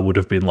Death Star would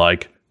have been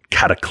like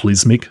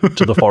cataclysmic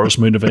to the forest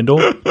moon of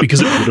Endor, because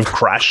it would have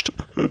crashed.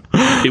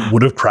 It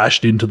would have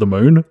crashed into the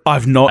moon.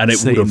 I've not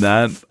seen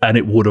that. And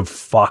it would have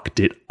fucked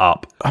it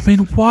up. I mean,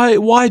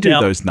 why do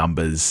those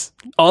numbers?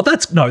 Oh,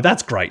 that's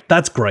great.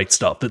 That's great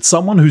stuff. That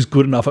someone who's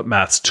good enough at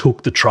maths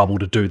took the trouble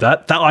to do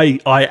that. I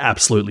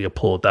absolutely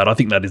applaud that. I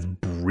think that is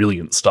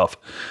brilliant stuff.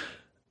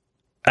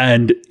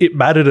 And it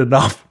mattered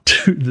enough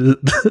to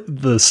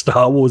the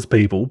Star Wars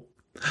people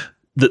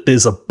that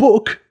there's a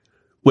book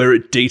where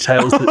it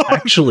details that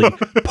actually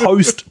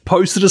post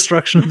the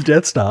destruction of the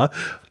Death Star,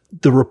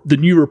 the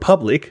New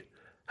Republic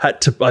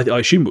had to, I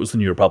assume it was the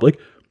New Republic,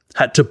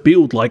 had to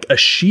build like a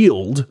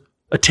shield,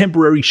 a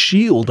temporary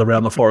shield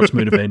around the forest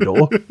moon of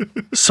Endor,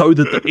 so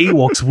that the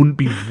Ewoks wouldn't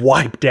be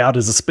wiped out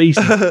as a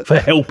species for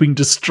helping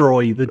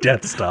destroy the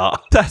Death Star.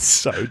 That's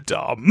so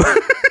dumb.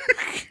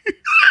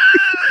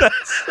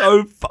 That's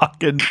so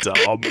fucking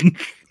dumb.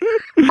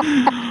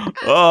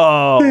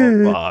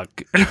 Oh,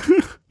 fuck.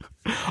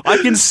 I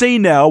can see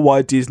now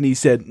why Disney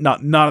said,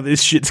 none of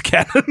this shit's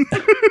canon.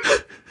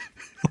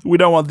 We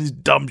don't want this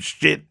dumb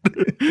shit.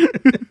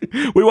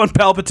 We want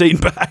Palpatine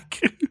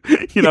back.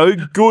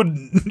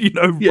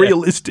 Good,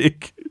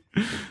 realistic.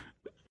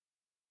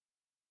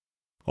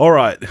 All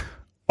right.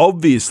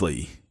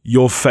 Obviously,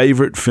 your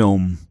favorite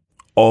film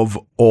of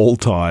all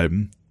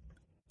time.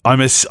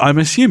 I'm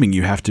assuming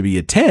you have to be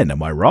a 10,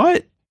 am I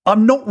right?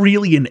 I'm not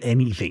really in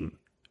anything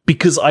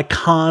because I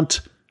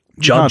can't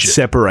judge it.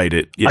 Separate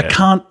it. Yeah.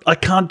 I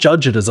can't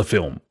judge it as a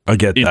film. I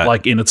get that.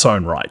 Like in its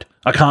own right.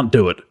 I can't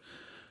do it.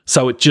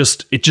 So it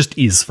just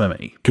is for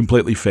me.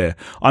 Completely fair.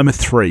 I'm a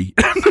 3.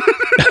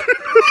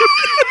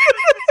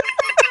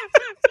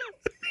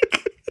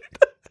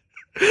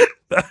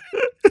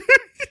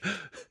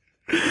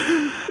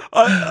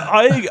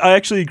 I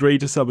actually agree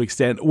to some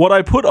extent. What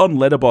I put on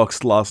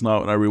Letterboxd last night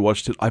when I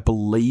rewatched it, I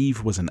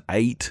believe was an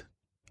 8.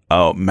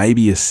 Oh,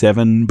 maybe a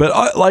 7. But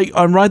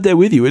I'm right there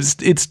with you.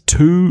 It's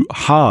too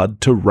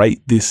hard to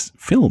rate this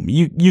film.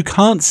 You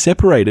can't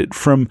separate it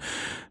from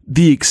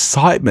the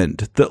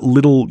excitement that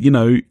little,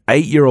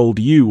 8-year-old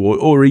you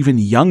or even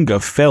younger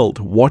felt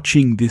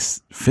watching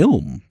this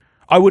film.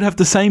 I would have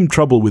the same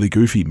trouble with a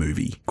Goofy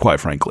movie, quite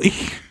frankly.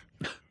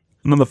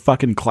 Another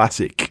fucking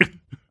classic.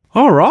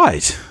 All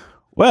right.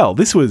 Well,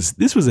 this was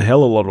a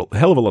hell of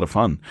a lot of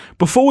fun.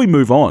 Before we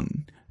move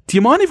on, do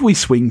you mind if we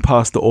swing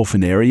past the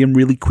orphanarium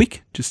really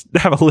quick? Just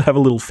have a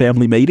little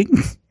family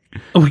meeting.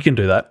 We can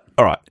do that.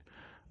 All right.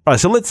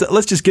 So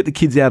let's just get the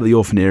kids out of the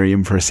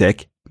orphanarium for a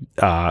sec.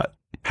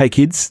 Hey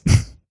kids,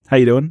 how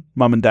you doing?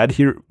 Mum and Dad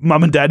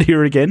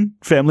here again.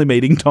 Family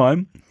meeting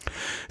time.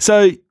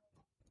 So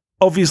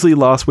obviously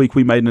last week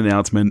we made an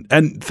announcement,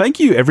 and thank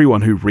you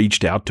everyone who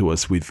reached out to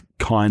us with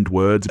kind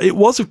words. It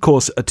was, of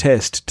course, a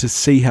test to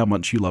see how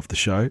much you love the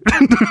show.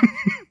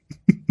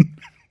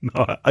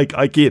 No,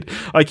 I kid.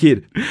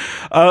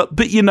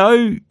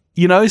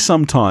 But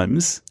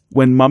sometimes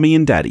when Mummy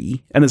and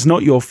Daddy, and it's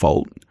not your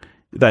fault,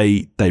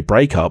 they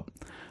break up,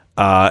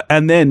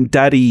 and then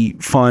Daddy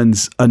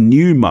finds a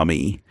new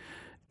mummy,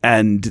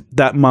 and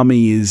that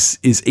mummy is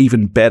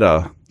even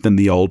better than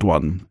the old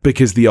one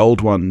because the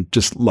old one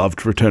just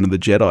loved Return of the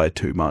Jedi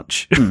too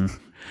much.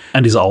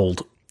 And is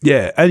old.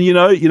 Yeah, and you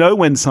know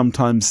when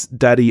sometimes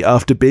Daddy,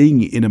 after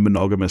being in a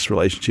monogamous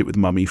relationship with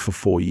Mummy for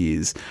 4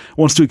 years,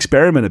 wants to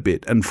experiment a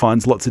bit and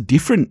finds lots of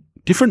different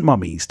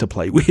mummies to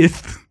play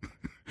with.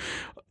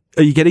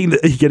 Are you getting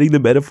the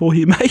metaphor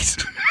here, mate?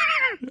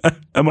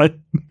 Am I?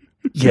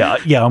 Yeah,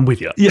 I'm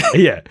with you.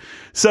 Yeah.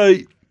 So,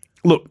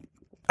 look,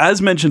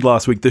 as mentioned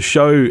last week, the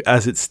show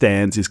as it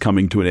stands is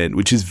coming to an end,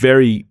 which is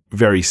very,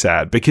 very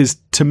sad because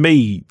to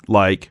me,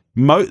 like,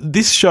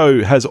 this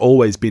show has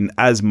always been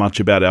as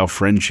much about our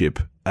friendship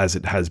as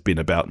it has been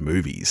about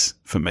movies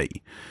for me.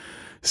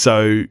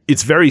 So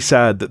it's very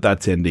sad that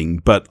that's ending,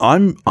 but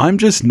I'm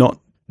just not.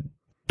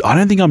 I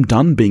don't think I'm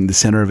done being the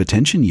center of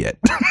attention yet.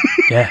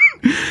 Yeah.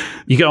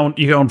 You're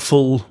going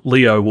full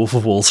Leo, Wolf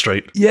of Wall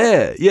Street.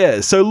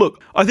 Yeah. So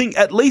look, I think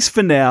at least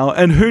for now,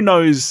 and who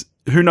knows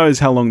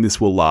how long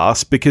this will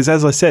last, because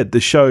as I said,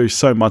 the show,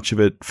 so much of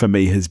it for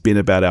me has been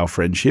about our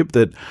friendship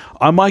that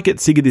I might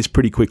get sick of this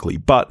pretty quickly.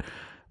 But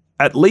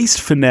at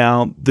least for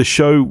now, the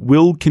show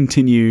will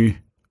continue.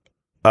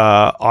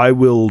 I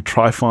will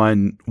try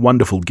find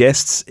wonderful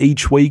guests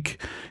each week.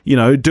 You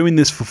know, doing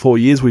this for 4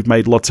 years, we've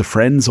made lots of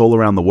friends all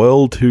around the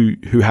world who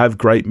have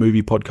great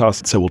movie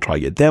podcasts, so we'll try to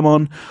get them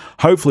on.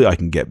 Hopefully I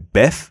can get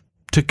Beth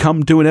to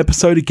come do an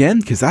episode again,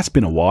 because that's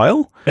been a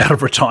while. Out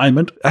of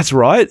retirement. That's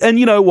right. And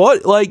you know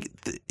what? Like,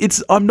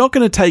 I'm not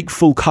going to take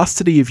full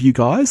custody of you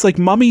guys. Like,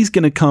 Mummy's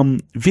going to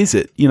come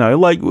visit, you know,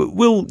 like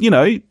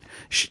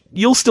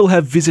you'll still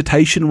have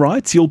visitation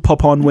rights. You'll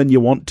pop on when you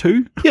want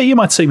to. Yeah, you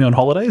might see me on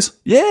holidays.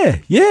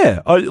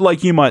 Yeah.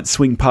 Like, you might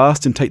swing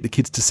past and take the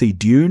kids to see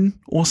Dune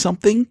or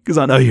something, because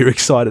I know you're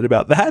excited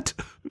about that.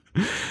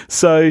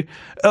 So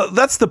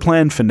that's the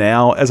plan for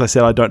now. As I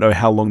said, I don't know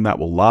how long that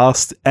will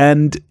last.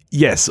 And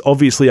yes,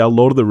 obviously our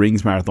Lord of the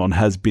Rings marathon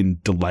has been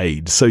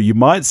delayed. So you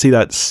might see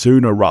that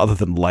sooner rather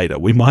than later.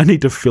 We might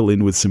need to fill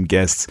in with some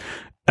guests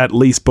at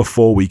least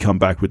before we come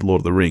back with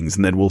Lord of the Rings,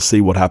 and then we'll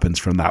see what happens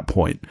from that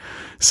point.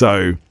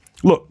 So,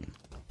 look,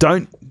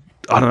 don't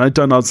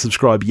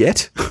unsubscribe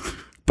yet,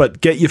 but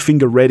get your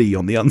finger ready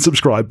on the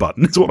unsubscribe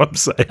button is what I'm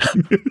saying.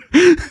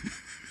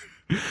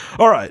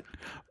 All right.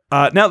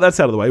 Now that's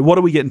out of the way, what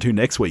are we getting to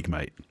next week,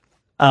 mate?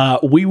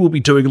 We will be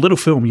doing a little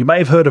film. You may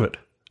have heard of it.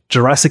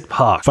 Jurassic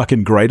Park.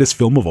 Fucking greatest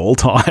film of all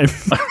time.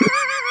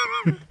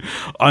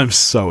 I'm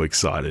so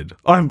excited.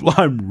 I'm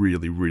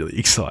really, really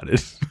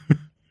excited.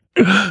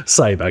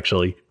 Same,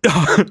 actually.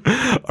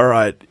 All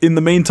right. In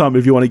the meantime,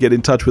 if you want to get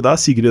in touch with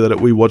us, you can do that at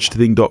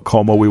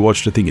wewatchedathing.com or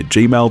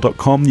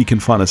wewatchedathing@gmail.com. You can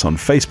find us on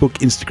Facebook,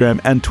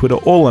 Instagram, and Twitter,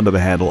 all under the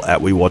handle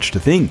at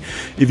wewatchedathing.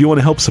 If you want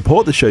to help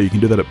support the show, you can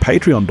do that at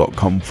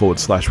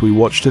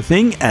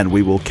patreon.com/wewatchedathing, and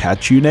we will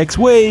catch you next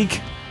week.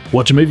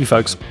 Watch a movie,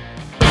 folks.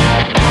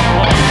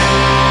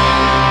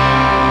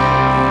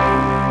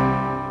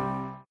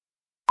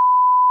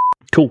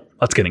 Cool.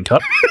 That's getting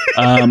cut.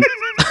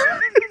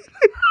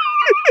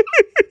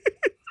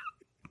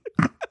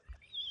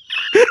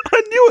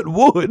 I knew it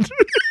would.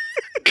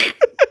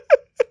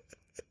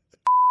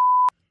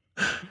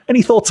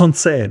 Any thoughts on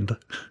sand?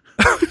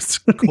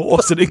 Of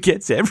course, and it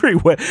gets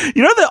everywhere.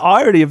 You know, the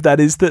irony of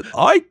that is that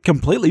I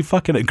completely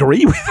fucking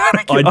agree with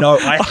that. I know.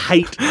 I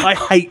hate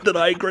that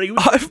I agree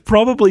with that. I've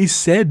probably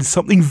said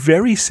something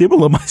very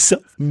similar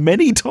myself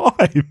many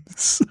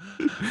times.